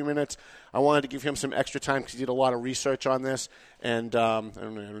flu in a few minutes. I wanted to give him some extra time because he did a lot of research on this, and I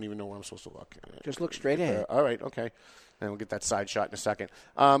don't even know where I'm supposed to look. Just look straight ahead. All right. Okay. And we'll get that side shot in a second.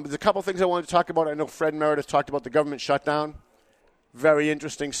 There's a couple things I wanted to talk about. I know Fred Meredith talked about the government shutdown. Very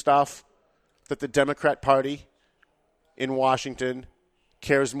interesting stuff that the Democrat Party in Washington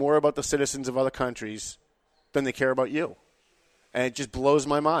cares more about the citizens of other countries than they care about you. And it just blows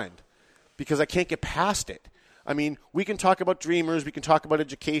my mind because I can't get past it. I mean, we can talk about dreamers, we can talk about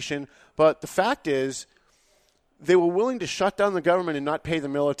education, but the fact is they were willing to shut down the government and not pay the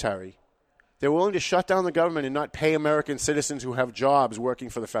military. They were willing to shut down the government and not pay American citizens who have jobs working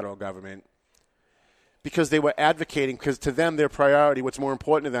for the federal government because they were advocating, because to them their priority, what's more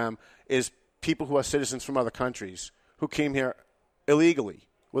important to them, is people who are citizens from other countries who came here illegally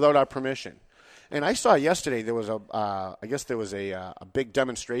without our permission. And I saw yesterday there was a big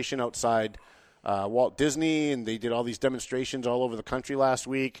demonstration outside Walt Disney, and they did all these demonstrations all over the country last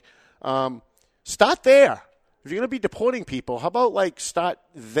week. Start there. If you're going to be deporting people, how about start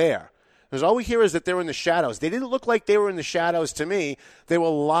there? Because all we hear is that they're in the shadows. They didn't look like they were in the shadows to me. They were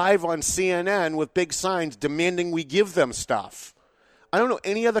live on CNN with big signs demanding we give them stuff. I don't know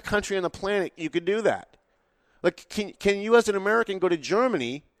any other country on the planet you could do that. Can you as an American go to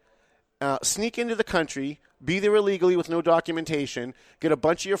Germany, sneak into the country, be there illegally with no documentation, get a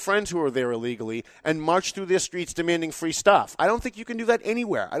bunch of your friends who are there illegally, and march through their streets demanding free stuff? I don't think you can do that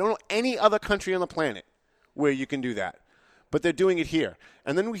anywhere. I don't know any other country on the planet where you can do that. But they're doing it here.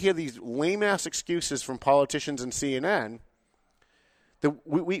 And then we hear these lame-ass excuses from politicians and CNN that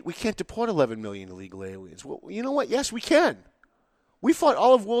we can't deport 11 million illegal aliens. Well, you know what? Yes, we can. We fought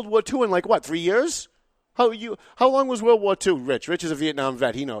all of World War II in 3 years? How long was World War II, Rich? Rich is a Vietnam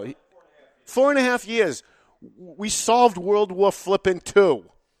vet. 4.5 years. We solved World War flippin' II.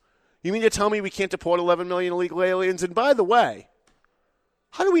 You mean to tell me we can't deport 11 million illegal aliens? And by the way,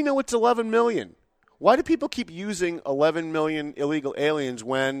 how do we know it's 11 million? Why do people keep using 11 million illegal aliens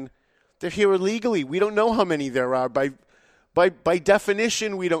when they're here illegally? We don't know how many there are. By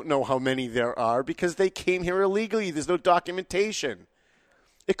definition, we don't know how many there are because they came here illegally. There's no documentation.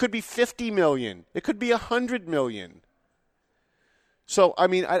 It could be 50 million. It could be 100 million. So, I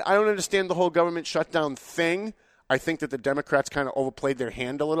mean, I don't understand the whole government shutdown thing. I think that the Democrats kind of overplayed their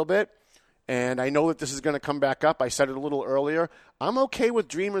hand a little bit. And I know that this is going to come back up. I said it a little earlier. I'm okay with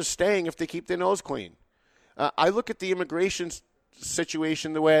dreamers staying if they keep their nose clean. I look at the immigration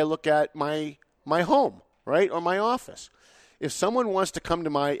situation the way I look at my home, right, or my office. If someone wants to come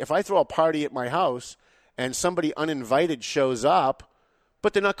to if I throw a party at my house and somebody uninvited shows up,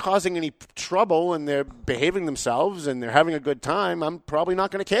 but they're not causing any trouble and they're behaving themselves and they're having a good time, I'm probably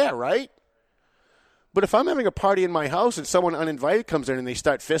not going to care, right? But if I'm having a party in my house and someone uninvited comes in and they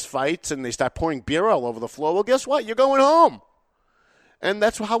start fist fights and they start pouring beer all over the floor, well, guess what? You're going home. And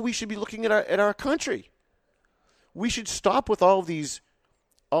that's how we should be looking at our country. We should stop with all these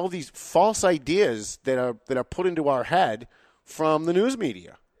false ideas that are put into our head from the news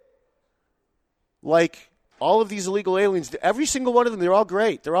media. Like all of these illegal aliens, every single one of them, they're all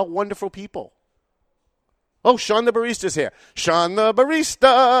great. They're all wonderful people. Oh, Sean the Barista's here. Sean the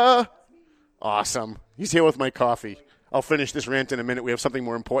Barista. Awesome. He's here with my coffee. I'll finish this rant in a minute. We have something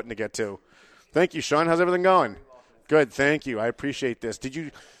more important to get to. Thank you, Sean. How's everything going? Good. Thank you. I appreciate this. Did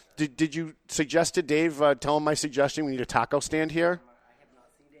you suggest to Dave, tell him my suggestion, we need a taco stand here?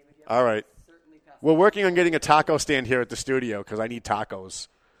 All right. We're working on getting a taco stand here at the studio because I need tacos.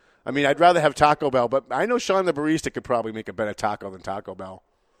 I mean, I'd rather have Taco Bell, but I know Sean the Barista could probably make a better taco than Taco Bell.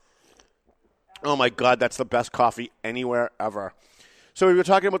 Oh, my God. That's the best coffee anywhere ever. So we were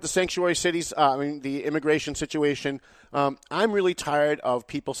talking about the sanctuary cities, the immigration situation. I'm really tired of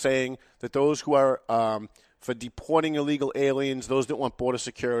people saying that those who are for deporting illegal aliens, those that want border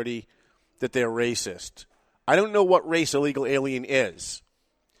security, that they're racist. I don't know what race illegal alien is.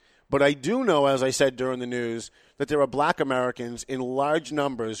 But I do know, as I said during the news, that there are black Americans in large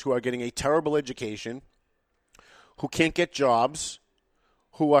numbers who are getting a terrible education, who can't get jobs,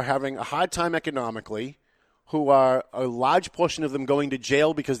 who are having a hard time economically, who are a large portion of them going to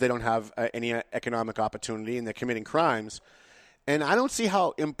jail because they don't have any economic opportunity and they're committing crimes. And I don't see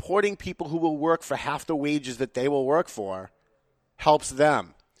how importing people who will work for half the wages that they will work for helps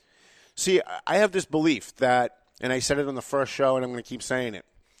them. See, I have this belief that, and I said it on the first show and I'm going to keep saying it,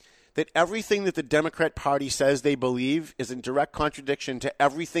 that everything that the Democrat Party says they believe is in direct contradiction to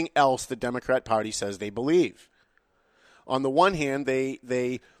everything else the Democrat Party says they believe. On the one hand,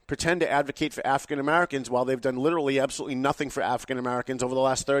 they pretend to advocate for African Americans while they've done literally absolutely nothing for African Americans over the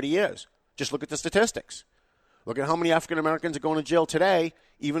last 30 years. Just look at the statistics. Look at how many African Americans are going to jail today,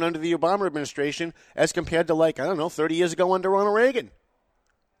 even under the Obama administration, as compared to 30 years ago under Ronald Reagan.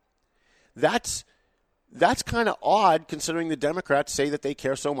 That's kind of odd considering the Democrats say that they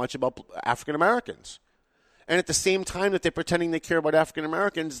care so much about African Americans. And at the same time that they're pretending they care about African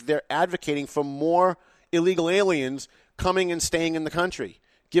Americans, they're advocating for more illegal aliens coming and staying in the country,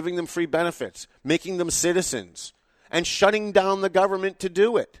 giving them free benefits, making them citizens, and shutting down the government to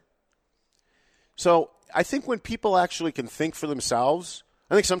do it. So I think when people actually can think for themselves,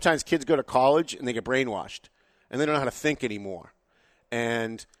 I think sometimes kids go to college and they get brainwashed, and they don't know how to think anymore.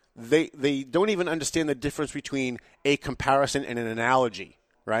 And they don't even understand the difference between a comparison and an analogy,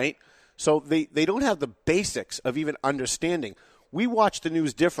 right? So they don't have the basics of even understanding. We watch the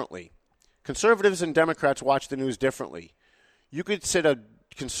news differently. Conservatives and Democrats watch the news differently. You could sit a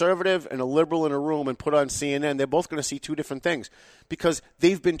conservative and a liberal in a room and put on CNN. They're both going to see two different things because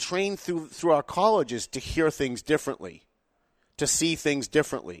they've been trained through our colleges to hear things differently, to see things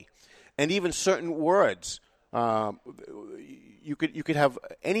differently. And even certain words, you could have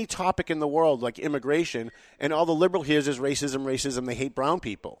any topic in the world like immigration, and all the liberal hears is racism, they hate brown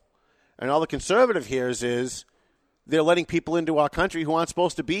people. And all the conservative hears is they're letting people into our country who aren't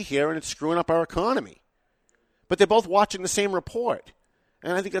supposed to be here, and it's screwing up our economy. But they're both watching the same report.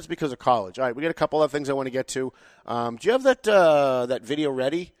 And I think that's because of college. All right, we got a couple other things I want to get to. Do you have that video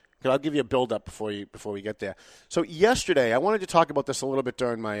ready? I'll give you a build-up before we get there. So yesterday, I wanted to talk about this a little bit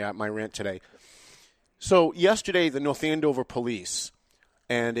during my rant today. So yesterday, the North Andover Police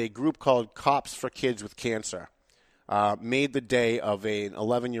and a group called Cops for Kids with Cancer made the day of an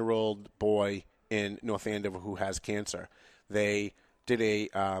 11-year-old boy in North Andover who has cancer. They did a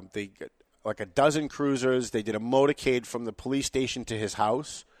dozen cruisers. They did a motorcade from the police station to his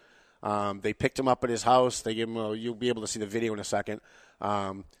house. They picked him up at his house. They gave him you'll be able to see the video in a second.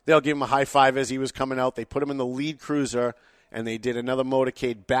 They'll give him a high five as he was coming out. They put him in the lead cruiser, and they did another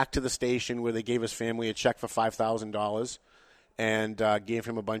motorcade back to the station where they gave his family a check for $5,000 and gave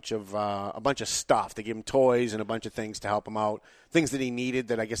him a bunch of stuff. They gave him toys and a bunch of things to help him out, things that he needed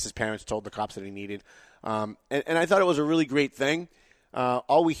that I guess his parents told the cops that he needed. And I thought it was a really great thing.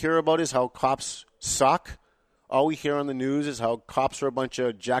 All we hear about is how cops suck. All we hear on the news is how cops are a bunch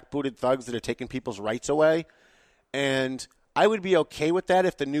of jackbooted thugs that are taking people's rights away. And I would be okay with that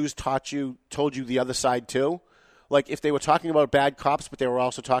if the news told you the other side too. Like if they were talking about bad cops, but they were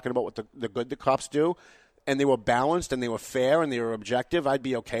also talking about what the good the cops do, and they were balanced and they were fair and they were objective, I'd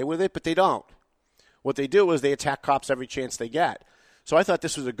be okay with it, but they don't. What they do is they attack cops every chance they get. So I thought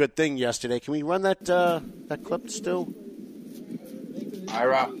this was a good thing yesterday. Can we run that clip still?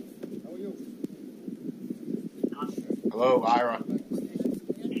 Ira. Hello, Ira.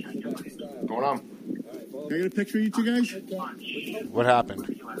 What's going on? Can I get a picture of you two guys? What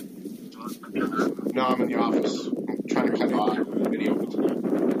happened? No, I'm in the office. I'm trying to cut off the video.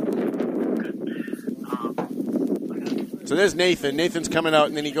 So there's Nathan. Nathan's coming out,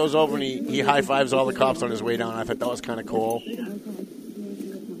 and then he goes over and he high-fives all the cops on his way down. I thought that was kind of cool.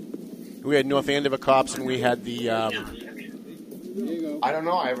 We had North Andover cops, and we had the I don't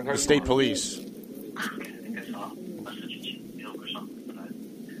know. I haven't heard the state police.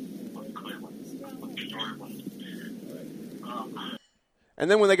 And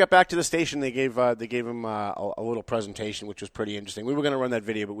then when they got back to the station, they gave him a little presentation, which was pretty interesting. We were going to run that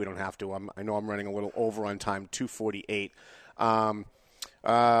video, but we don't have to. I know I'm running a little over on time, 2:48.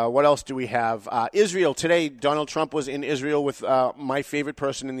 What else do we have? Israel. Today, Donald Trump was in Israel with my favorite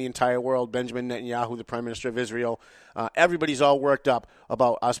person in the entire world, Benjamin Netanyahu, the Prime Minister of Israel. Everybody's all worked up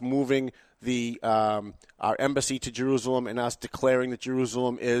about us moving our embassy to Jerusalem and us declaring that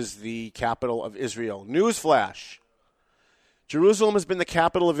Jerusalem is the capital of Israel. Newsflash. Jerusalem has been the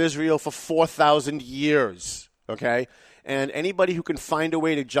capital of Israel for 4,000 years, okay? And anybody who can find a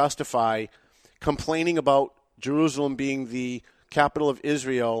way to justify complaining about Jerusalem being the capital of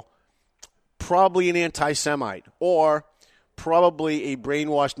Israel, probably an anti-Semite, or probably a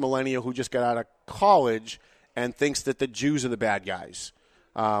brainwashed millennial who just got out of college and thinks that the Jews are the bad guys.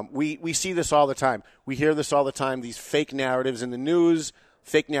 We see this all the time. We hear this all the time, these fake narratives in the news,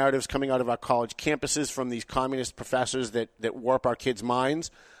 fake narratives coming out of our college campuses from these communist professors that warp our kids'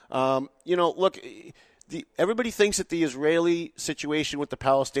 minds. Look, everybody thinks that the Israeli situation with the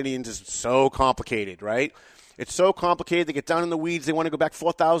Palestinians is so complicated, right? It's so complicated. They get down in the weeds. They want to go back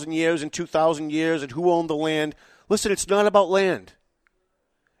 4,000 years and 2,000 years and who owned the land. Listen, it's not about land.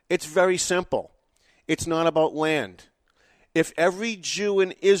 It's very simple. It's not about land. If every Jew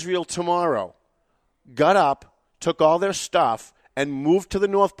in Israel tomorrow got up, took all their stuff, and moved to the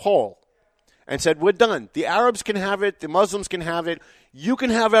North Pole and said, we're done. The Arabs can have it. The Muslims can have it. You can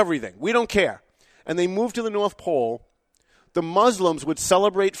have everything. We don't care. And they moved to the North Pole. The Muslims would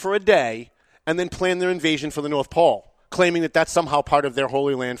celebrate for a day and then plan their invasion for the North Pole, claiming that that's somehow part of their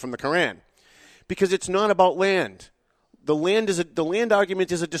holy land from the Quran. Because it's not about land. The land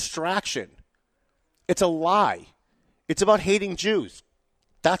argument is a distraction. It's a lie. It's about hating Jews.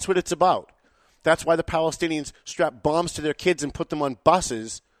 That's what it's about. That's why the Palestinians strap bombs to their kids and put them on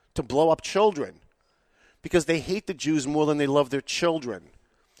buses to blow up children. Because they hate the Jews more than they love their children.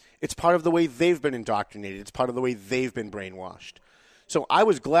 It's part of the way they've been indoctrinated. It's part of the way they've been brainwashed. So I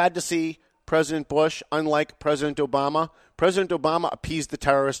was glad to see President Bush, unlike President Obama. President Obama appeased the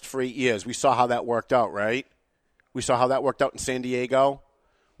terrorists for 8 years. We saw how that worked out, right? We saw how that worked out in San Diego.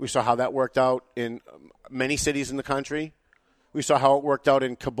 We saw how that worked out in many cities in the country. We saw how it worked out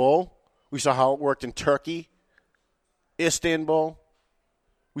in Kabul. We saw how it worked in Turkey, Istanbul.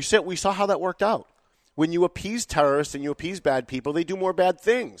 We saw how that worked out. When you appease terrorists and you appease bad people, they do more bad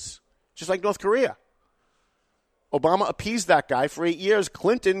things, just like North Korea. Obama appeased that guy for 8 years.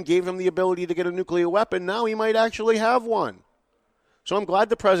 Clinton gave him the ability to get a nuclear weapon. Now he might actually have one. So I'm glad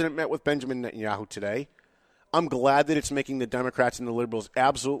the president met with Benjamin Netanyahu today. I'm glad that it's making the Democrats and the liberals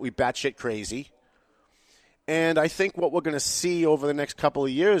absolutely batshit crazy. And I think what we're going to see over the next couple of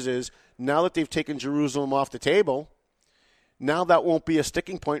years is, now that they've taken Jerusalem off the table, now that won't be a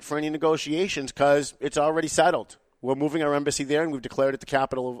sticking point for any negotiations because it's already settled. We're moving our embassy there, and we've declared it the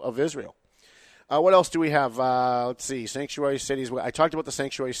capital of Israel. What else do we have? Let's see. Sanctuary cities. I talked about the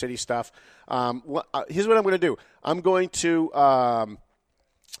sanctuary city stuff. Here's what I'm going to do. I'm going to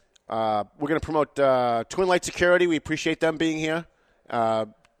we're going to promote Twin Light Security. We appreciate them being here,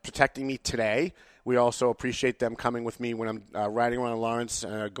 protecting me today. We also appreciate them coming with me when I'm riding around Lawrence,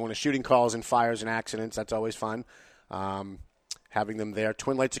 going to shooting calls and fires and accidents. That's always fun. Having them there.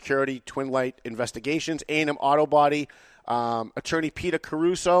 Twin Light Security, Twin Light Investigations, A&M Auto Body, Attorney Peter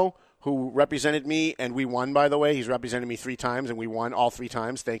Caruso, who represented me, and we won, by the way. He's represented me 3 times, and we won all 3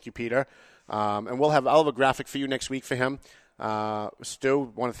 times. Thank you, Peter. And I'll have a graphic for you next week for him.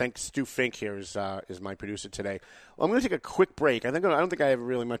 Stu, want to thank Stu Fink here is my producer today. Well, I'm going to take a quick break. I don't think I have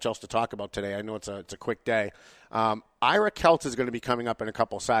really much else to talk about today. I know it's a quick day. Ira Keltz is going to be coming up in a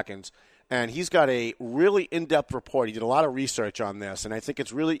couple seconds, and he's got a really in-depth report. He did a lot of research on this, and I think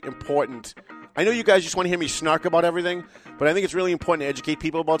it's really important. I know you guys just want to hear me snark about everything, but I think it's really important to educate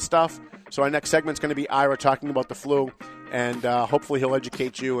people about stuff. So our next segment's going to be Ira talking about the flu, and hopefully he'll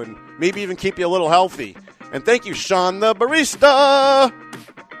educate you and maybe even keep you a little healthy. And thank you, Sean the barista.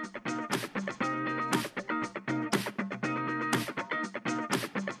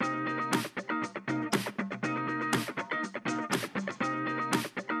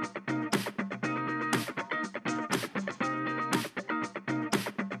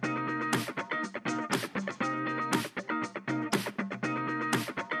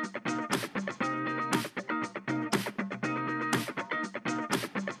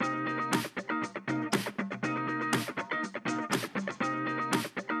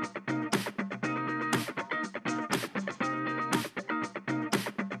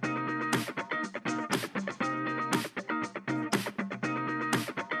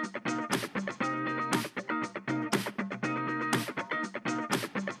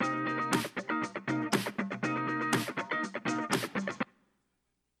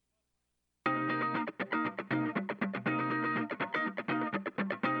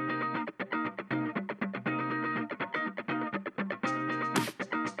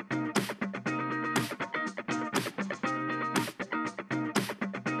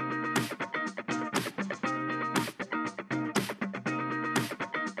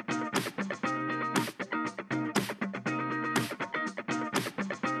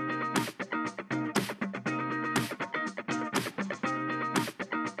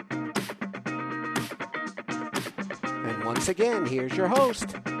 Once again, here's your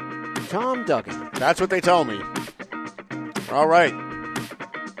host, Tom Duggan. That's what they tell me. All right.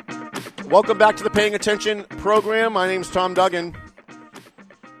 Welcome back to the Paying Attention program. My name's Tom Duggan.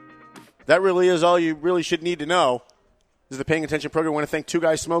 That really is all you really should need to know. This is the Paying Attention program. I want to thank Two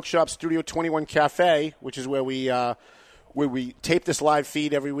Guys Smoke Shop, Studio 21 Cafe, which is where we tape this live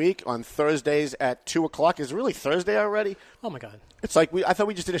feed every week on Thursdays at 2 o'clock. Is it really Thursday already? Oh, my God. It's like I thought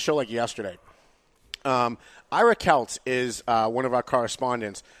we just did a show like yesterday. Ira Keltz is one of our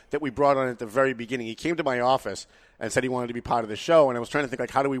correspondents that we brought on at the very beginning. He came to my office and said he wanted to be part of the show, and I was trying to think,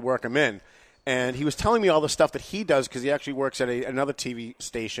 how do we work him in? And he was telling me all the stuff that he does because he actually works at another TV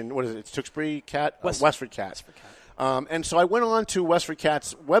station. What is it? It's Tewksbury Cat? Westford Cat. And so I went on to Westford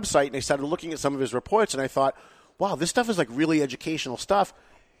Cat's website, and I started looking at some of his reports, and I thought, wow, this stuff is like really educational stuff.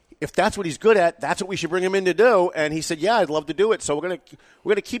 if that's what he's good at, that's what we should bring him in to do. And he said, yeah, I'd love to do it. So we're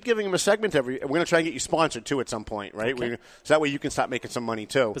gonna keep giving him a segment we're gonna try and get you sponsored too at some point, right? Okay. So that way you can start making some money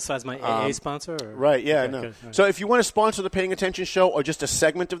too. Besides my AA sponsor? Or? Right, yeah, Okay, no. good. Right. So if you want to sponsor the Paying Attention Show or just a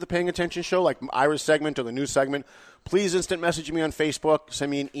segment of the Paying Attention Show, like Ira's segment or the news segment, please instant message me on Facebook,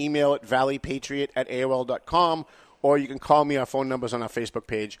 send me an email at valleypatriot@aol.com, or you can call me. Our phone number's on our Facebook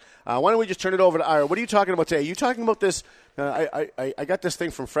page. Why don't we just turn it over to Ira? What are you talking about today? Are you talking about this? I got this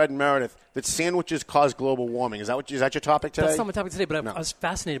thing from Fred and Meredith that sandwiches cause global warming. Is that your topic today? That's not my topic today, but I was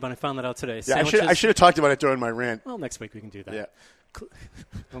fascinated when I found that out today. Yeah, I should have talked about it during my rant. Well, next week we can do that. Yeah.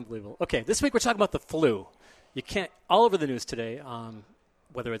 Unbelievable. Okay, this week we're talking about the flu. You can't, all over the news today,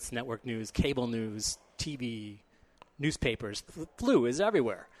 whether it's network news, cable news, TV, newspapers, the flu is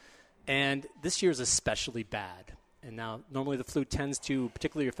everywhere. And this year is especially bad. And now, normally the flu tends to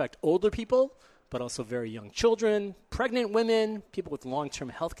particularly affect older people, but also very young children, pregnant women, people with long-term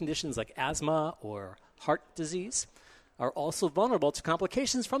health conditions like asthma or heart disease are also vulnerable to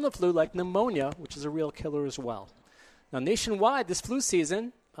complications from the flu like pneumonia, which is a real killer as well. Now, nationwide, this flu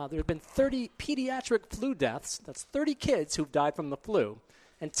season, there have been 30 pediatric flu deaths. That's 30 kids who've died from the flu.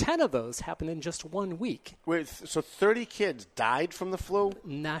 And 10 of those happened in just 1 week. Wait, so 30 kids died from the flu?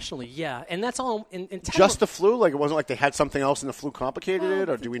 Nationally, yeah. And that's all in 10 Just the flu? Like it wasn't like they had something else and the flu complicated it,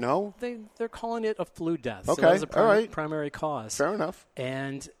 or do we know? They're calling it a flu death. Okay, so that was a all right. primary cause. Fair enough.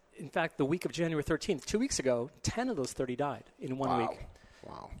 And, in fact, the week of January 13th, 2 weeks ago, 10 of those 30 died in 1 week.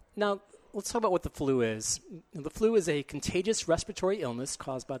 Wow. Now, let's talk about what the flu is. The flu is a contagious respiratory illness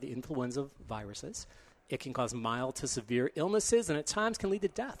caused by the influenza viruses. It can cause mild to severe illnesses and at times can lead to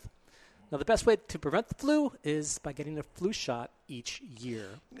death. Now, the best way to prevent the flu is by getting a flu shot each year.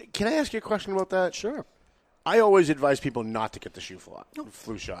 Can I ask you a question about that? Sure. I always advise people not to get the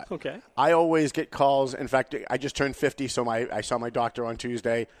flu shot. Okay. I always get calls. In fact, I just turned 50, so I saw my doctor on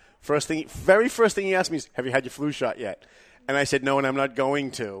Tuesday. Very first thing he asked me is, have you had your flu shot yet? And I said, no, and I'm not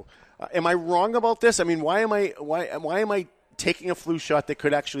going to. Am I wrong about this? I mean, why am I taking a flu shot that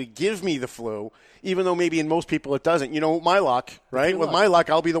could actually give me the flu, even though maybe in most people it doesn't? You know, my luck, right? With my luck,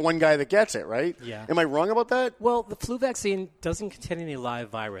 I'll be the one guy that gets it, right? Yeah. Am I wrong about that? Well, the flu vaccine doesn't contain any live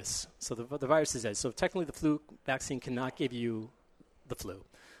virus. So the virus is dead. So technically the flu vaccine cannot give you the flu.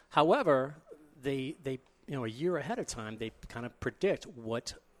 However, they a year ahead of time, they kind of predict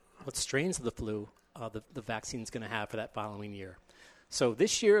what strains of the flu the vaccine's going to have for that following year. So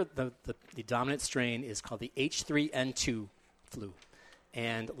this year, the dominant strain is called the H3N2 flu.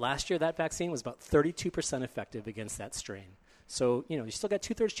 And last year, that vaccine was about 32% effective against that strain. So, you still got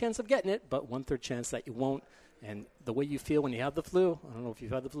 2/3 chance of getting it, but 1/3 chance that you won't. And the way you feel when you have the flu, I don't know if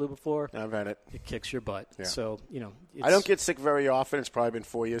you've had the flu before. I've had it. It kicks your butt. Yeah. So, I don't get sick very often. It's probably been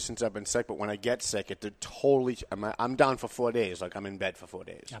 4 years since I've been sick. But when I get sick, I'm down for 4 days. Like I'm in bed for 4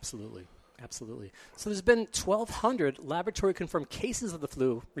 days. Absolutely. So there's been 1,200 laboratory-confirmed cases of the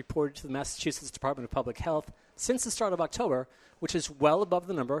flu reported to the Massachusetts Department of Public Health since the start of October, which is well above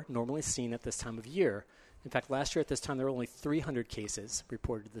the number normally seen at this time of year. In fact, last year at this time, there were only 300 cases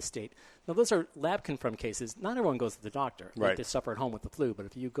reported to the state. Now, those are lab-confirmed cases. Not everyone goes to the doctor. Right. They suffer at home with the flu. But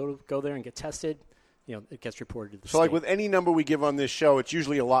if you go there and get tested, it gets reported to the state. So, like with any number we give on this show, it's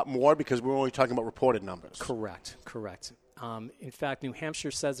usually a lot more because we're only talking about reported numbers. Correct. In fact, New Hampshire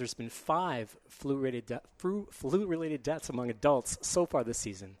says there's been 5 flu-related deaths among adults so far this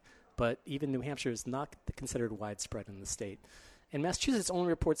season. But even New Hampshire is not considered widespread in the state. And Massachusetts only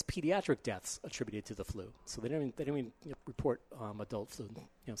reports pediatric deaths attributed to the flu. So they don't even report adult flu.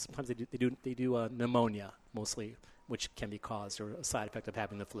 Sometimes they do pneumonia mostly, which can be caused or a side effect of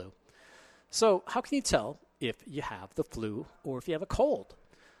having the flu. So how can you tell if you have the flu or if you have a cold?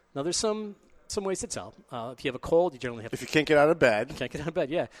 Now there's some ways to tell. If you have a cold, you generally have... If you can't get out of bed.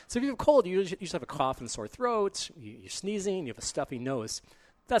 Yeah. So if you have a cold, you usually have a cough and sore throat, you're sneezing, you have a stuffy nose.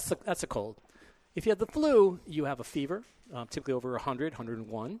 That's a cold. If you have the flu, you have a fever, typically over 100,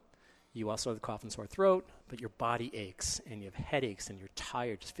 101. You also have the cough and sore throat, but your body aches, and you have headaches, and you're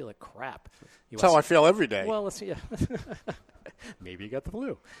tired, just feel like crap. That's how I feel every day. Well, let's see. Yeah. Maybe you got the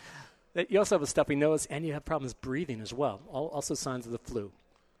flu. You also have a stuffy nose, and you have problems breathing as well, also signs of the flu.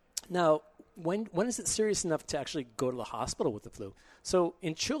 Now, when is it serious enough to actually go to the hospital with the flu? So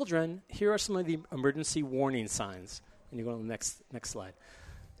in children, here are some of the emergency warning signs. And you go to the next slide.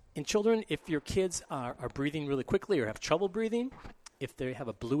 In children, if your kids are breathing really quickly or have trouble breathing, if they have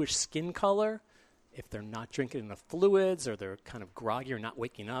a bluish skin color, if they're not drinking enough fluids or they're kind of groggy or not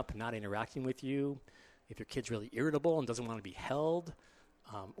waking up and not interacting with you, if your kid's really irritable and doesn't want to be held,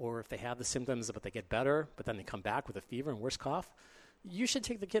 or if they have the symptoms but they get better, but then they come back with a fever and worse cough, you should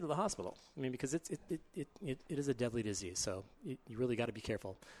take the kid to the hospital. I mean, because it is a deadly disease, so you really got to be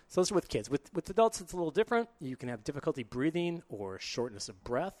careful. So those are with kids. With adults, it's a little different. You can have difficulty breathing or shortness of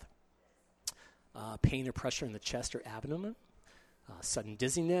breath, pain or pressure in the chest or abdomen, sudden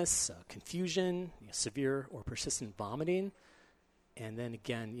dizziness, confusion, severe or persistent vomiting. And then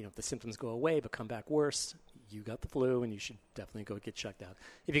again, if the symptoms go away but come back worse, you got the flu, and you should definitely go get checked out.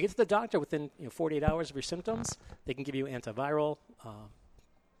 If you get to the doctor within 48 hours of your symptoms, they can give you antiviral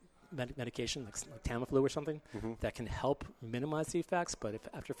medication, like Tamiflu or something, that can help minimize the effects. But if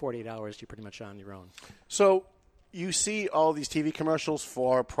after 48 hours, you're pretty much on your own. So you see all these TV commercials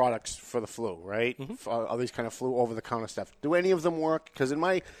for products for the flu, right? For all these kind of flu over-the-counter stuff. Do any of them work? Because in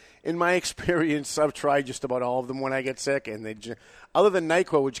my experience, I've tried just about all of them when I get sick, and other than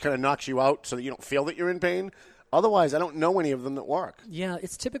NyQuil, which kind of knocks you out so that you don't feel that you're in pain. Otherwise, I don't know any of them that work. Yeah,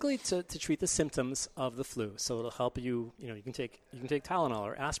 it's typically to treat the symptoms of the flu. So it'll help you. You can take Tylenol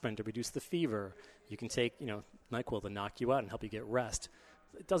or aspirin to reduce the fever. You can take NyQuil to knock you out and help you get rest.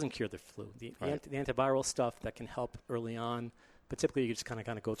 It doesn't cure the flu. The antiviral stuff that can help early on, but typically you just kind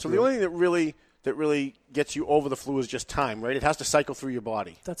of go through. So the only thing that really gets you over the flu is just time, right? It has to cycle through your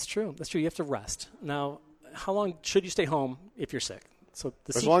body. That's true. You have to rest. Now, how long should you stay home if you're sick? So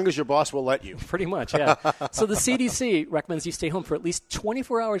as long as your boss will let you. Pretty much, yeah. So the CDC recommends you stay home for at least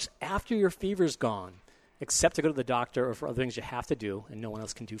 24 hours after your fever's gone, except to go to the doctor or for other things you have to do and no one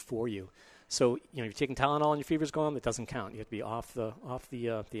else can do for you. So, you're taking Tylenol and your fever's gone, that doesn't count. You have to be off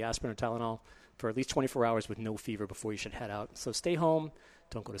the aspirin or Tylenol for at least 24 hours with no fever before you should head out. So stay home.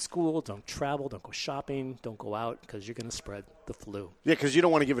 Don't go to school. Don't travel. Don't go shopping. Don't go out because you're going to spread the flu. Yeah, because you don't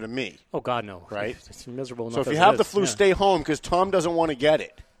want to give it to me. Oh, God, no. Right? It's miserable enough. So if you have the flu, stay home because Tom doesn't want to get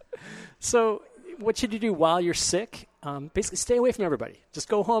it. So what should you do while you're sick? Basically, stay away from everybody. Just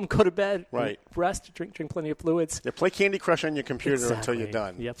go home, go to bed, rest, drink plenty of fluids. Yeah, play Candy Crush on your computer until you're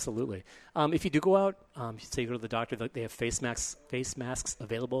done. Yeah, absolutely. If you do go out, say you go to the doctor, they have face masks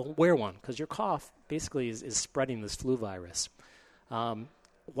available. Wear one because your cough basically is spreading this flu virus.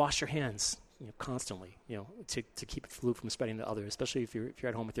 Wash your hands constantly, to keep flu from spreading to others, especially if you're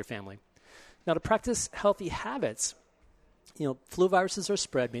at home with your family. Now, to practice healthy habits, flu viruses are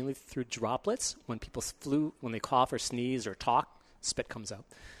spread mainly through droplets. When they cough or sneeze or talk, spit comes out.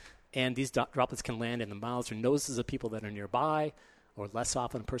 And these droplets can land in the mouths or noses of people that are nearby, or less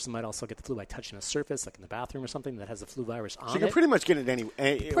often, a person might also get the flu by touching a surface, like in the bathroom or something, that has the flu virus on it. So you can pretty much get it anywhere.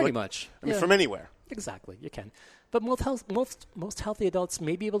 Pretty much. From anywhere. Exactly, you can. But most healthy adults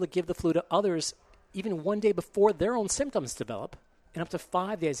may be able to give the flu to others even one day before their own symptoms develop, and up to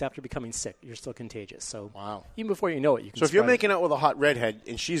 5 days after becoming sick, you're still contagious. So even before you know it, you can. So if you're making out with a hot redhead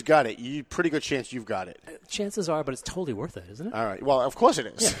and she's got it, you pretty good chance you've got it. Chances are, but it's totally worth it, isn't it? All right. Well, of course it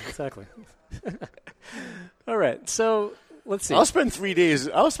is. Yeah, exactly. All right. So let's see. I'll spend 3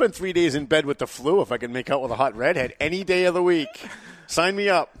 days. In bed with the flu if I can make out with a hot redhead any day of the week. Sign me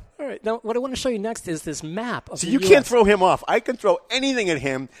up. All right. Now, what I want to show you next is this map of so the you US. Can't throw him off. I can throw anything at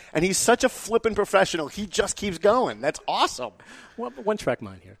him, and he's such a flippin' professional. He just keeps going. That's awesome. Well, one track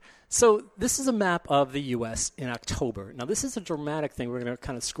mind here. So this is a map of the U.S. in October. Now, this is a dramatic thing. We're going to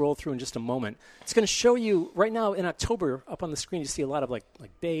kind of scroll through in just a moment. It's going to show you right now in October, up on the screen, you see a lot of like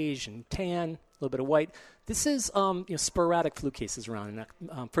beige and tan, a little bit of white. This is sporadic flu cases around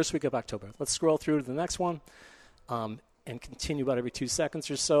in first week of October. Let's scroll through to the next one. And continue about every 2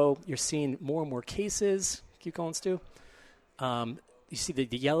 seconds or so. You're seeing more and more cases. Keep going, Stu. You see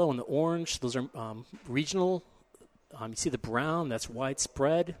the yellow and the orange. Those are regional. You see the brown. That's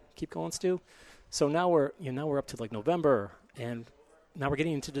widespread. Keep going, Stu. So now we're up to like November, and now we're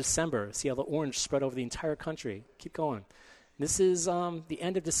getting into December. See how the orange spread over the entire country. Keep going. This is the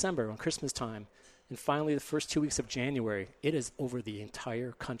end of December, on Christmas time, and finally the first 2 weeks of January. It is over the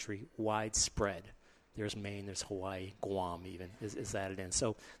entire country, widespread. There's Maine, there's Hawaii, Guam even is added in.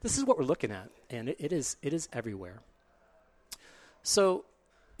 So this is what we're looking at, and it is everywhere. So,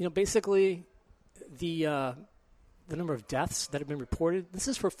 basically, the number of deaths that have been reported, this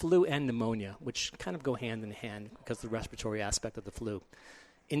is for flu and pneumonia, which kind of go hand in hand because of the respiratory aspect of the flu.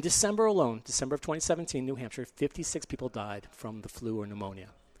 In December alone, December of 2017, New Hampshire, 56 people died from the flu or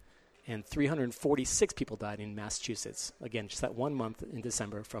pneumonia. And 346 people died in Massachusetts. Again, just that 1 month in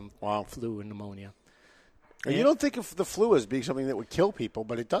December from flu and pneumonia. And you don't think of the flu as being something that would kill people,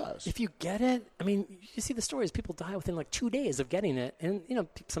 but it does. If you get it, you see the stories. People die within like 2 days of getting it. And,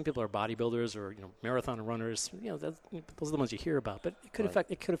 some people are bodybuilders or, marathon runners. Those are the ones you hear about. But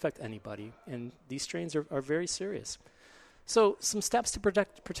it could affect anybody. And these strains are very serious. So some steps to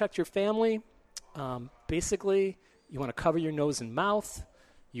protect your family. Basically, you want to cover your nose and mouth.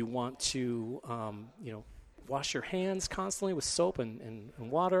 You want to, wash your hands constantly with soap and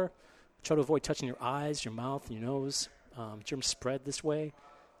water. Try to avoid touching your eyes, your mouth, your nose. Germs spread this way.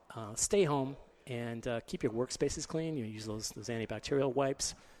 Stay home and keep your workspaces clean. You use those antibacterial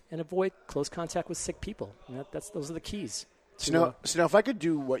wipes and avoid close contact with sick people. And those are the keys. So now, if I could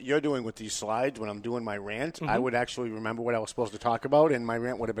do what you're doing with these slides when I'm doing my rant, I would actually remember what I was supposed to talk about, and my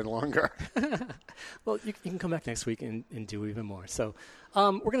rant would have been longer. Well, you can come back next week and do even more. So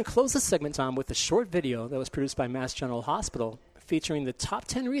we're going to close this segment, Tom, with a short video that was produced by Mass General Hospital featuring the top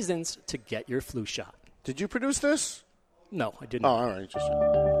 10 reasons to get your flu shot. Did you produce this? No, I didn't. Oh, all right. Just...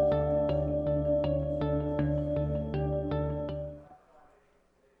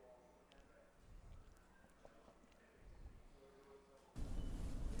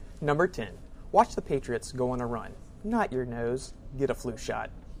 Number 10. Watch the Patriots go on a run. Not your nose. Get a flu shot.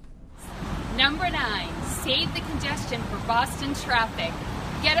 Number 9. Save the congestion for Boston traffic.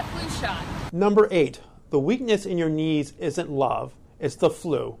 Get a flu shot. Number 8. The weakness in your knees isn't love. It's the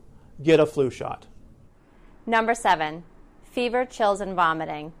flu. Get a flu shot. Number 7. Fever, chills, and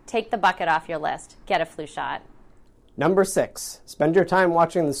vomiting. Take the bucket off your list. Get a flu shot. Number 6. Spend your time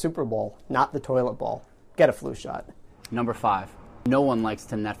watching the Super Bowl, not the toilet bowl. Get a flu shot. Number 5. No one likes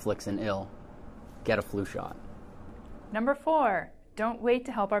to Netflix and ill. Get a flu shot. Number 4. Don't wait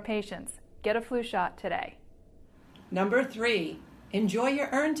to help our patients. Get a flu shot today. Number 3. Enjoy your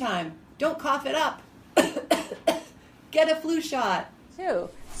earn time. Don't cough it up. Get a flu shot. 2.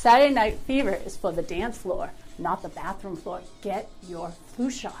 Saturday Night Fever is for the dance floor, not the bathroom floor. Get your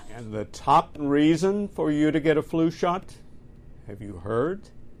flu shot. And the top reason for you to get a flu shot? Have you heard?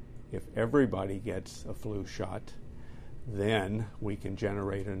 If everybody gets a flu shot, then we can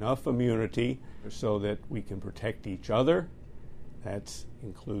generate enough immunity so that we can protect each other. That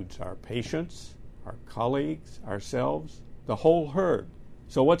includes our patients, our colleagues, ourselves, the whole herd.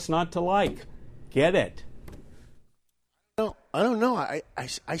 So what's not to like? Get it. I don't know.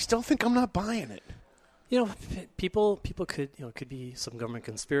 I still think I'm not buying it. You know, people could, could be some government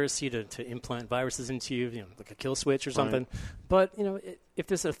conspiracy to implant viruses into you, like a kill switch or something. Right. But if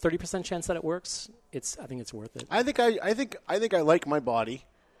there's a 30% chance that it works, I think it's worth it. I think I like my body,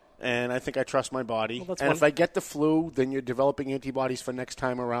 and I think I trust my body. Well, and if I get the flu, then you're developing antibodies for next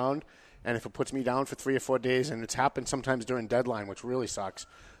time around. And if it puts me down for 3 or 4 days, and it's happened sometimes during deadline, which really sucks.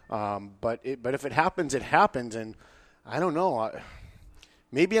 But if it happens, it happens, and I don't know.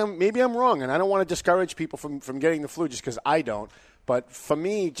 Maybe I'm wrong, and I don't want to discourage people from getting the flu just because I don't. But for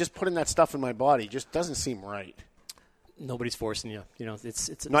me, just putting that stuff in my body just doesn't seem right. Nobody's forcing you.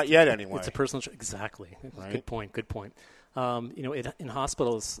 It's not yet anyway. It's a personal exactly. Right? Good point. In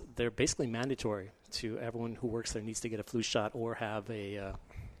hospitals, they're basically mandatory to everyone who works there needs to get a flu shot or have a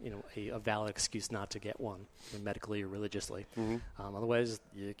valid excuse not to get one, medically or religiously. Mm-hmm. Otherwise,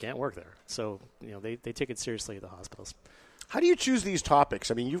 you can't work there. So they take it seriously at the hospitals. How do you choose these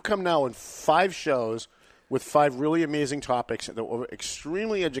topics? I mean, you've come now in 5 shows with 5 really amazing topics that were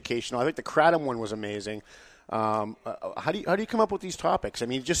extremely educational. I think the Kratom one was amazing. How do you come up with these topics? I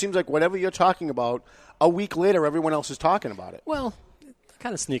mean, it just seems like whatever you're talking about, a week later, everyone else is talking about it. Well,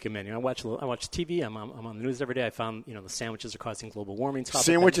 kind of sneak them in. I watch TV. I'm on the news every day. I found the sandwiches are causing global warming.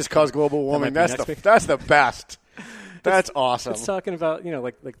 Sandwiches cause global warming. That's the best. That's awesome. It's talking about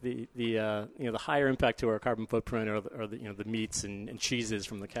like the higher impact to our carbon footprint or the meats and cheeses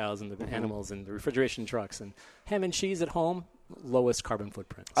from the cows and the animals and the refrigeration trucks and ham and cheese at home. Lowest carbon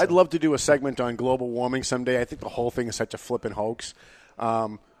footprint. So. I'd love to do a segment on global warming someday. I think the whole thing is such a flippin' hoax.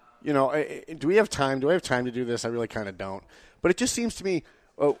 Do we have time? Do I have time to do this? I really kind of don't. But it just seems to me,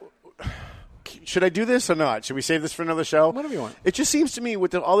 should I do this or not? Should we save this for another show? Whatever you want. It just seems to me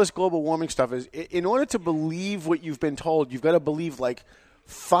with all this global warming stuff is in order to believe what you've been told, you've got to believe like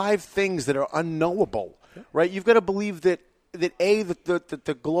 5 things that are unknowable, right? You've got to believe that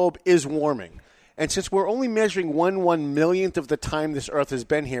the globe is warming. And since we're only measuring 1/1,000,000th of the time this Earth has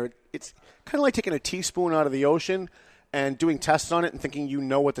been here, it's kind of like taking a teaspoon out of the ocean and doing tests on it and thinking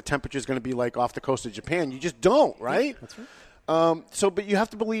what the temperature is going to be like off the coast of Japan. You just don't, right? That's right. But you have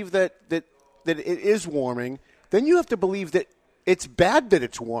to believe that it is warming. Then you have to believe that it's bad that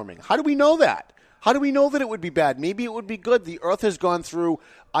it's warming. How do we know that? How do we know that it would be bad? Maybe it would be good. The Earth has gone through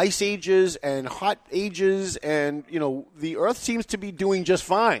ice ages and hot ages, and the Earth seems to be doing just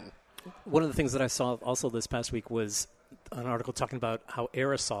fine. One of the things that I saw also this past week was an article talking about how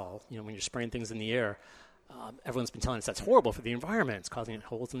aerosol, when you're spraying things in the air, everyone's been telling us that's horrible for the environment. It's causing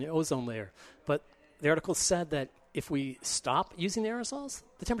holes in the ozone layer. But the article said that if we stop using the aerosols,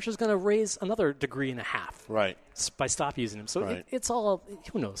 the temperature is going to raise another 1.5 degrees Right. by stop using them. So Right. it's all,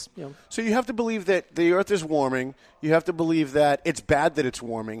 who knows? So you have to believe that the Earth is warming. You have to believe that it's bad that it's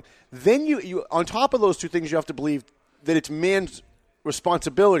warming. Then you on top of those two things, you have to believe that it's man's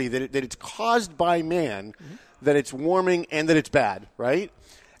responsibility, that it's caused by man, that it's warming and that it's bad, right?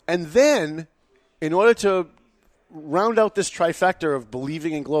 And then, in order to round out this trifecta of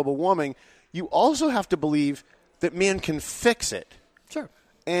believing in global warming, you also have to believe that man can fix it. Sure.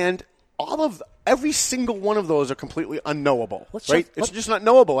 And every single one of those are completely unknowable, right? Let's It's just not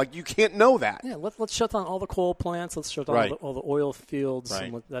knowable. Like, you can't know that. Yeah, let's shut down all the coal plants. Let's shut down Right. all the oil fields.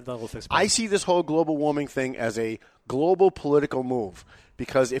 Right. And that'll fix it. I see this whole global warming thing as a global political move,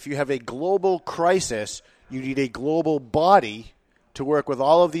 because if you have a global crisis, you need a global body to work with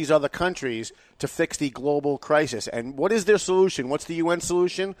all of these other countries to fix the global crisis. And what is their solution? What's the UN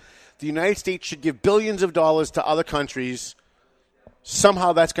solution? The United States should give billions of dollars to other countries.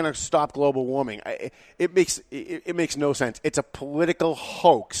 Somehow that's going to stop global warming. It makes no sense. It's a political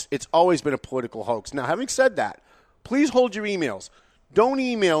hoax. It's always been a political hoax. Now, having said that, please hold your emails. Don't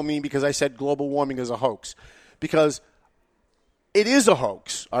email me because I said global warming is a hoax, because it is a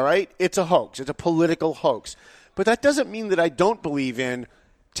hoax, all right? It's a hoax. It's a political hoax. But that doesn't mean that I don't believe in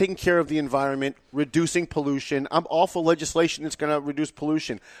taking care of the environment, reducing pollution. I'm all for legislation that's going to reduce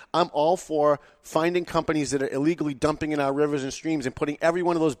pollution. I'm all for finding companies that are illegally dumping in our rivers and streams and putting every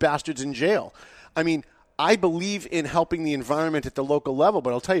one of those bastards in jail. I mean, I believe in helping the environment at the local level,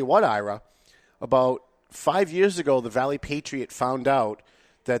 but I'll tell you what, Ira, about 5 years ago, the Valley Patriot found out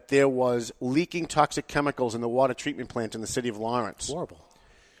that there was leaking toxic chemicals in the water treatment plant in the city of Lawrence. Horrible.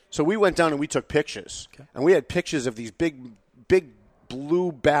 So we went down and we took pictures. Okay. And we had pictures of these big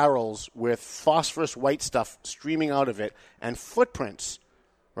blue barrels with phosphorus white stuff streaming out of it and footprints,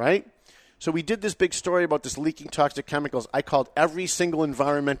 right? So we did this big story about this leaking toxic chemicals. I called every single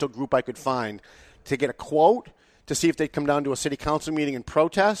environmental group I could find to get a quote, to see if they'd come down to a city council meeting and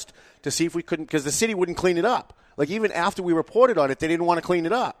protest, to see if we couldn't, because the city wouldn't clean it up. Like, even after we reported on it, they didn't want to clean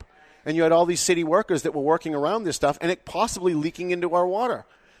it up. And you had all these city workers that were working around this stuff and it possibly leaking into our water.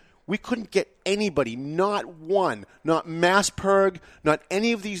 We couldn't get anybody, not one, not MassPerg, not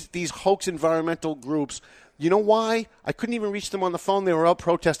any of these hoax environmental groups. You know why? I couldn't even reach them on the phone. They were out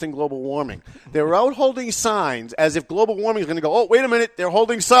protesting global warming. They were out holding signs as if global warming is going to go, oh, wait a minute, they're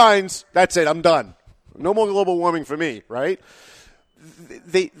holding signs. That's it, I'm done. No more global warming for me, right?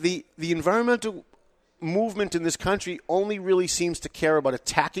 The environmental movement in this country only really seems to care about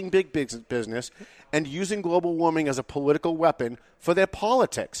attacking big business and using global warming as a political weapon for their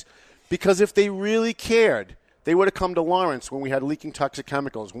politics. Because if they really cared, they would have come to Lawrence when we had leaking toxic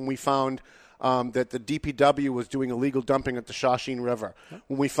chemicals, when we found that the DPW was doing illegal dumping at the Shawshene River,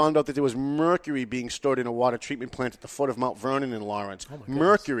 when we found out that there was mercury being stored in a water treatment plant at the foot of Mount Vernon in Lawrence.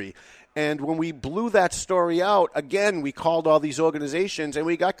 Mercury. And when we blew that story out, again, we called all these organizations and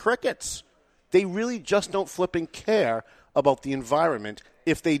we got crickets. They really just don't flipping care about the environment.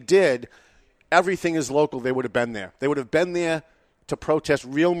 If they did, everything is local. They would have been there. They would have been there to protest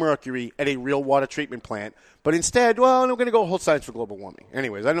real mercury at a real water treatment plant. But instead, well, we're going to go hold signs for global warming.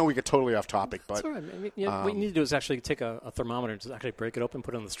 Anyways, I know we get totally off topic, but that's all right. I mean, what you need to do is actually take a thermometer and just actually break it open,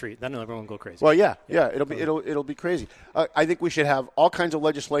 put it on the street. Then everyone will go crazy. Well, yeah, it'll be crazy. I think we should have all kinds of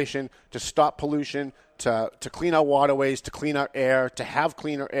legislation to stop pollution, to clean our waterways, to clean our air, to have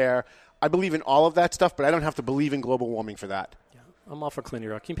cleaner air. I believe in all of that stuff, but I don't have to believe in global warming for that. Yeah, I'm all for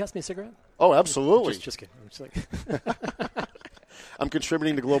cleaner air. Can you pass me a cigarette? Oh, absolutely. Just kidding. I'm just like I'm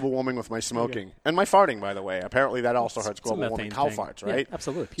contributing to global warming with my smoking and my farting, by the way. Apparently, that also hurts global warming. Cow farts, right? Yeah,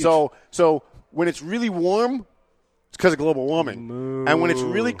 absolutely. Huge. So when it's really warm, it's because of global warming. Moo. And when it's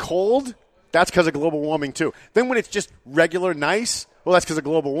really cold, that's because of global warming too. Then when it's just regular nice, well, that's because of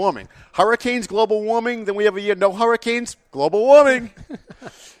global warming. Hurricanes, global warming. Then we have a year no hurricanes, global warming.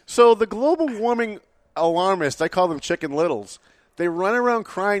 So the global warming alarmists, I call them Chicken Littles, they run around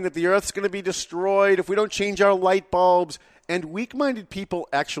crying that the Earth's going to be destroyed if we don't change our light bulbs, and weak-minded people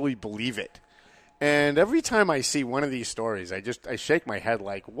actually believe it. And every time I see one of these stories, I shake my head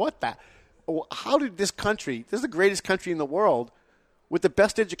like, what the? How did this country, this is the greatest country in the world, with the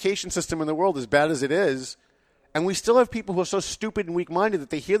best education system in the world, as bad as it is, and we still have people who are so stupid and weak-minded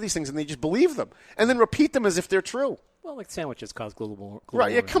that they hear these things and they just believe them and then repeat them as if they're true. Well, like sandwiches cause global warming.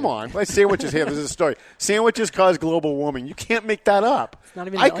 Right, yeah, come on. Like sandwiches here, this is a story. Sandwiches cause global warming. You can't make that up. It's not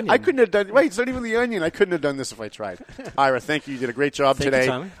even the onion. I couldn't have done, right, it's not even the onion. I couldn't have done this if I tried. Ira, thank you. You did a great job today. Thank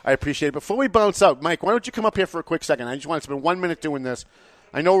you, Tommy. I appreciate it. Before we bounce out, Mike, why don't you come up here for a quick second? I just want to spend 1 minute doing this.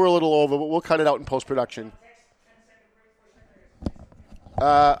 I know we're a little over, but we'll cut it out in post-production.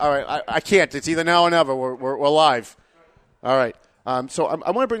 All right, I can't. It's either now or never. We're live. All right. So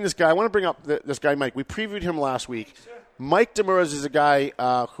I want to bring this guy. I want to bring up this guy, Mike. We previewed him last week. Mike Demers is a guy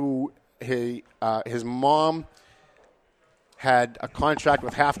who his mom had a contract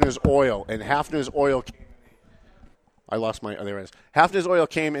with Hafner's Oil, and Hafner's Oil. I lost my. Oh, there it is. Hafner's Oil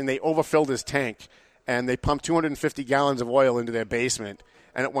came and they overfilled his tank, and they pumped 250 gallons of oil into their basement,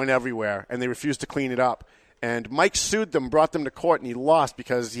 and it went everywhere, and they refused to clean it up. And Mike sued them, brought them to court, and he lost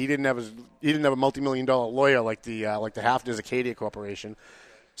because he didn't have a multi-million-dollar lawyer like the Hafner's Acadia Corporation.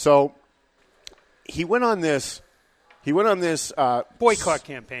 So he went on this boycott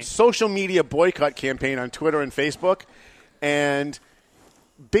campaign, social media boycott campaign on Twitter and Facebook, and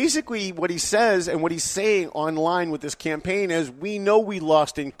basically what he says and what he's saying online with this campaign is, we know we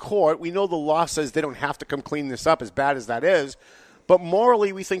lost in court. We know the law says they don't have to come clean this up, as bad as that is. But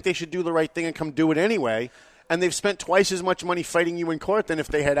morally, we think they should do the right thing and come do it anyway. And they've spent twice as much money fighting you in court than if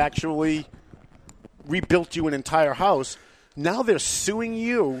they had actually rebuilt you an entire house. Now they're suing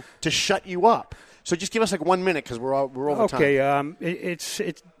you to shut you up. So just give us like 1 minute because we're over time. Okay,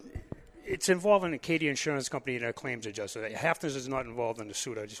 it's involving Acadia Insurance Company and a claims adjuster. Hafner's is not involved in the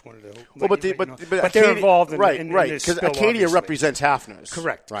suit. I just wanted to. But Acadia, they're involved in this because Acadia obviously represents Hafner's.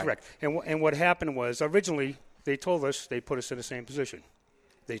 Correct. And what happened was originally they told us they put us in the same position.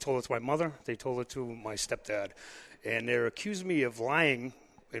 They told it to my mother. They told it to my stepdad, and they're accusing me of lying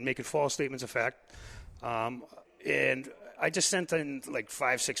and making false statements of fact. And I just sent in like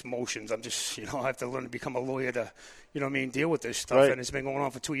 5-6 motions. I'm just, I have to learn to become a lawyer to, deal with this stuff. Right. And it's been going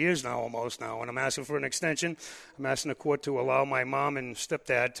on for 2 years now, almost now. And I'm asking for an extension. I'm asking the court to allow my mom and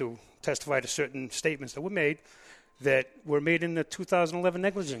stepdad to testify to certain statements that were made in the 2011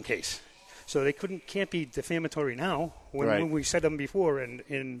 negligence case. So they can't be defamatory now when we said them before.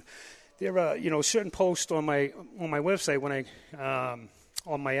 And there are, certain posts on my website when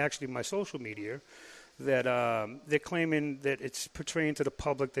on my social media that they're claiming that it's portraying to the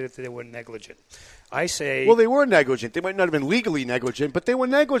public that they were negligent. I say... Well, they were negligent. They might not have been legally negligent, but they were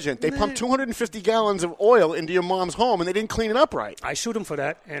negligent. They pumped 250 gallons of oil into your mom's home, and they didn't clean it up right. I sued them for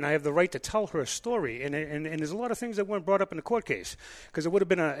that, and I have the right to tell her story. And there's a lot of things that weren't brought up in the court case, because it would have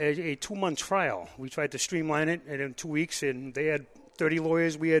been a 2-month trial. We tried to streamline it in 2 weeks, and they had 30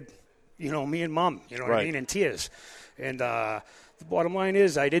 lawyers. We had, me and Mom, what I mean, in tears. And... the bottom line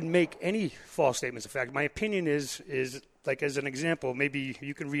is I didn't make any false statements of fact. My opinion is like, as an example, maybe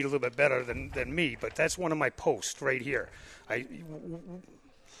you can read a little bit better than me, but that's one of my posts right here.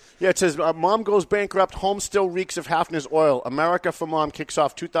 It says, Mom goes bankrupt, home still reeks of Hafner's Oil. America for Mom kicks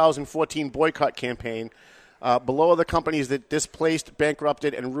off 2014 boycott campaign. Below are the companies that displaced,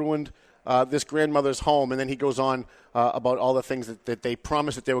 bankrupted, and ruined this grandmother's home. And then he goes on about all the things that they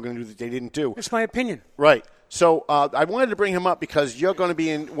promised that they were going to do that they didn't do. It's my opinion. Right. So I wanted to bring him up because you're going to be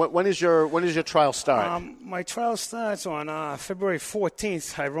in. When does your trial start? My trial starts on February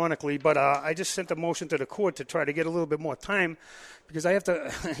 14th, ironically, but I just sent a motion to the court to try to get a little bit more time because I have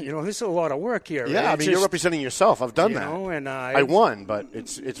to. This is a lot of work here. Yeah, right? I mean, you're representing yourself. I've done that. And I won, but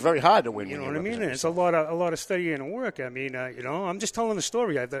it's very hard to win. You know what I mean? And it's a lot of studying and work. I mean, I'm just telling the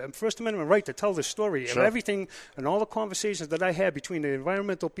story. I have the First Amendment right to tell the story of everything and all the conversations that I had between the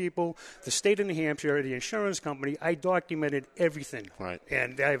environmental people, the state of New Hampshire, the insurance company. I documented everything. Right.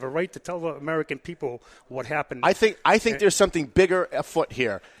 And I have a right to tell the American people what happened. I think there's something bigger afoot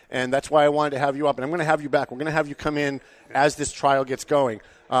here, and that's why I wanted to have you up. And I'm going to have you back. We're going to have you come in as this trial gets going.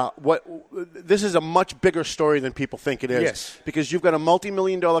 This is a much bigger story than people think it is. Yes. Because you've got a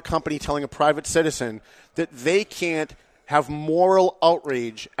multi-million-dollar company telling a private citizen that they can't have moral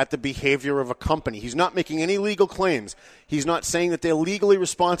outrage at the behavior of a company. He's not making any legal claims. He's not saying that they're legally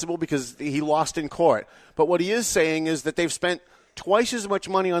responsible because he lost in court. But what he is saying is that they've spent twice as much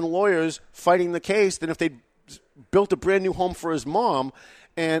money on lawyers fighting the case than if they built a brand new home for his mom.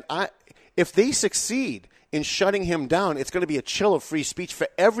 And if they succeed in shutting him down, it's going to be a chill of free speech for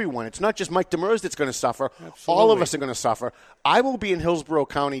everyone. It's not just Mike Demers that's going to suffer. Absolutely. All of us are going to suffer. I will be in Hillsborough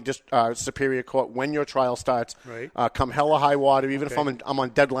County Superior Court when your trial starts. Right. Come hell or high water. Even if I'm on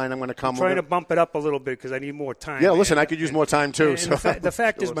deadline, I'm going to come. I'm trying to bump it up a little bit because I need more time. Yeah, listen, I could use more time too. The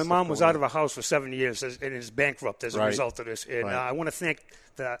fact is my mom was out of a house for 7 years and is bankrupt as a result of this. And I want to thank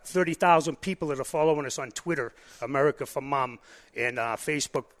the 30,000 people that are following us on Twitter, America for Mom, and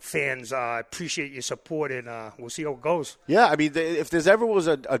Facebook fans. Appreciate your support, and we'll see how it goes. Yeah, I mean, if there's ever was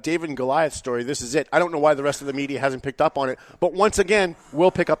a David and Goliath story, this is it. I don't know why the rest of the media hasn't picked up on it, but once again,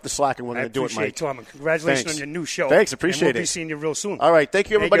 we'll pick up the slack, and we're going to do it, Mike. Tom, and congratulations on your new show. Thanks, appreciate and we'll it. be seeing you real soon. All right, thank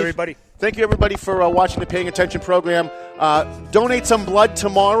you, everybody. Thank you, everybody, for watching the Paying Attention program. Donate some blood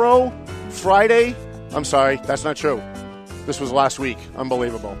tomorrow, Friday. I'm sorry, that's not true. This was last week.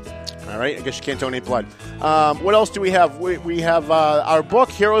 Unbelievable. All right, I guess you can't donate blood. What else do we have? We have our book,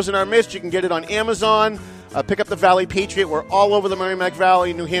 Heroes in Our Midst. You can get it on Amazon. Pick up the Valley Patriot. We're all over the Merrimack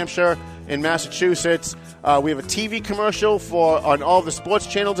Valley, New Hampshire, and Massachusetts. We have a TV commercial on all the sports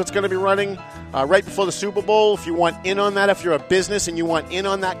channels that's going to be running right before the Super Bowl. If you want in on that, if you're a business and you want in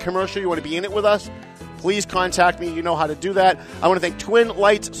on that commercial, you want to be in it with us, please contact me. You know how to do that. I want to thank Twin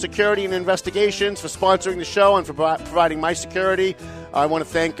Lights Security and Investigations for sponsoring the show and for providing my security. I want to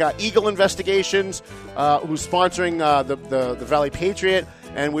thank Eagle Investigations, who's sponsoring the Valley Patriot.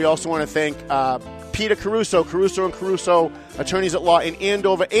 And we also want to thank Peter Caruso & Caruso, attorneys at law in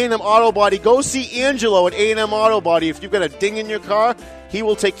Andover. A&M Auto Body. Go see Angelo at A&M Auto Body. If you've got a ding in your car, he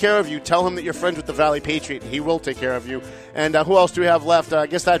will take care of you. Tell him that you're friends with the Valley Patriot, and he will take care of you. And who else do we have left? I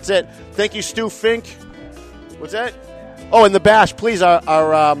guess that's it. Thank you, Stu Fink. What's that? Oh, and the bash, please.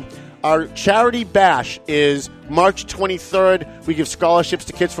 Our charity bash is March 23rd. We give scholarships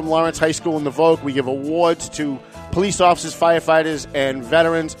to kids from Lawrence High School in the Vogue. We give awards to police officers, firefighters, and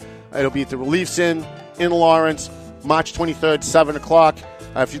veterans. It'll be at the Reliefs Inn in Lawrence, March 23rd, 7 o'clock.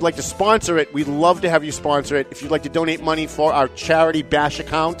 If you'd like to sponsor it, we'd love to have you sponsor it. If you'd like to donate money for our charity bash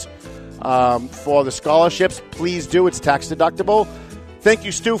account for the scholarships, please do. It's tax deductible. Thank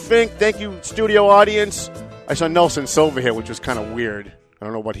you, Stu Fink. Thank you, studio audience. I saw Nelson Silva here, which was kind of weird. I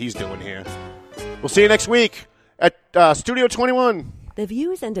don't know what he's doing here. We'll see you next week at Studio 21. The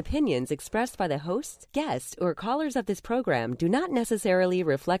views and opinions expressed by the hosts, guests, or callers of this program do not necessarily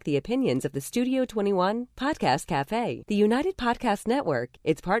reflect the opinions of the Studio 21 Podcast Cafe, the United Podcast Network,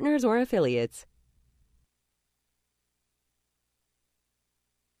 its partners, or affiliates.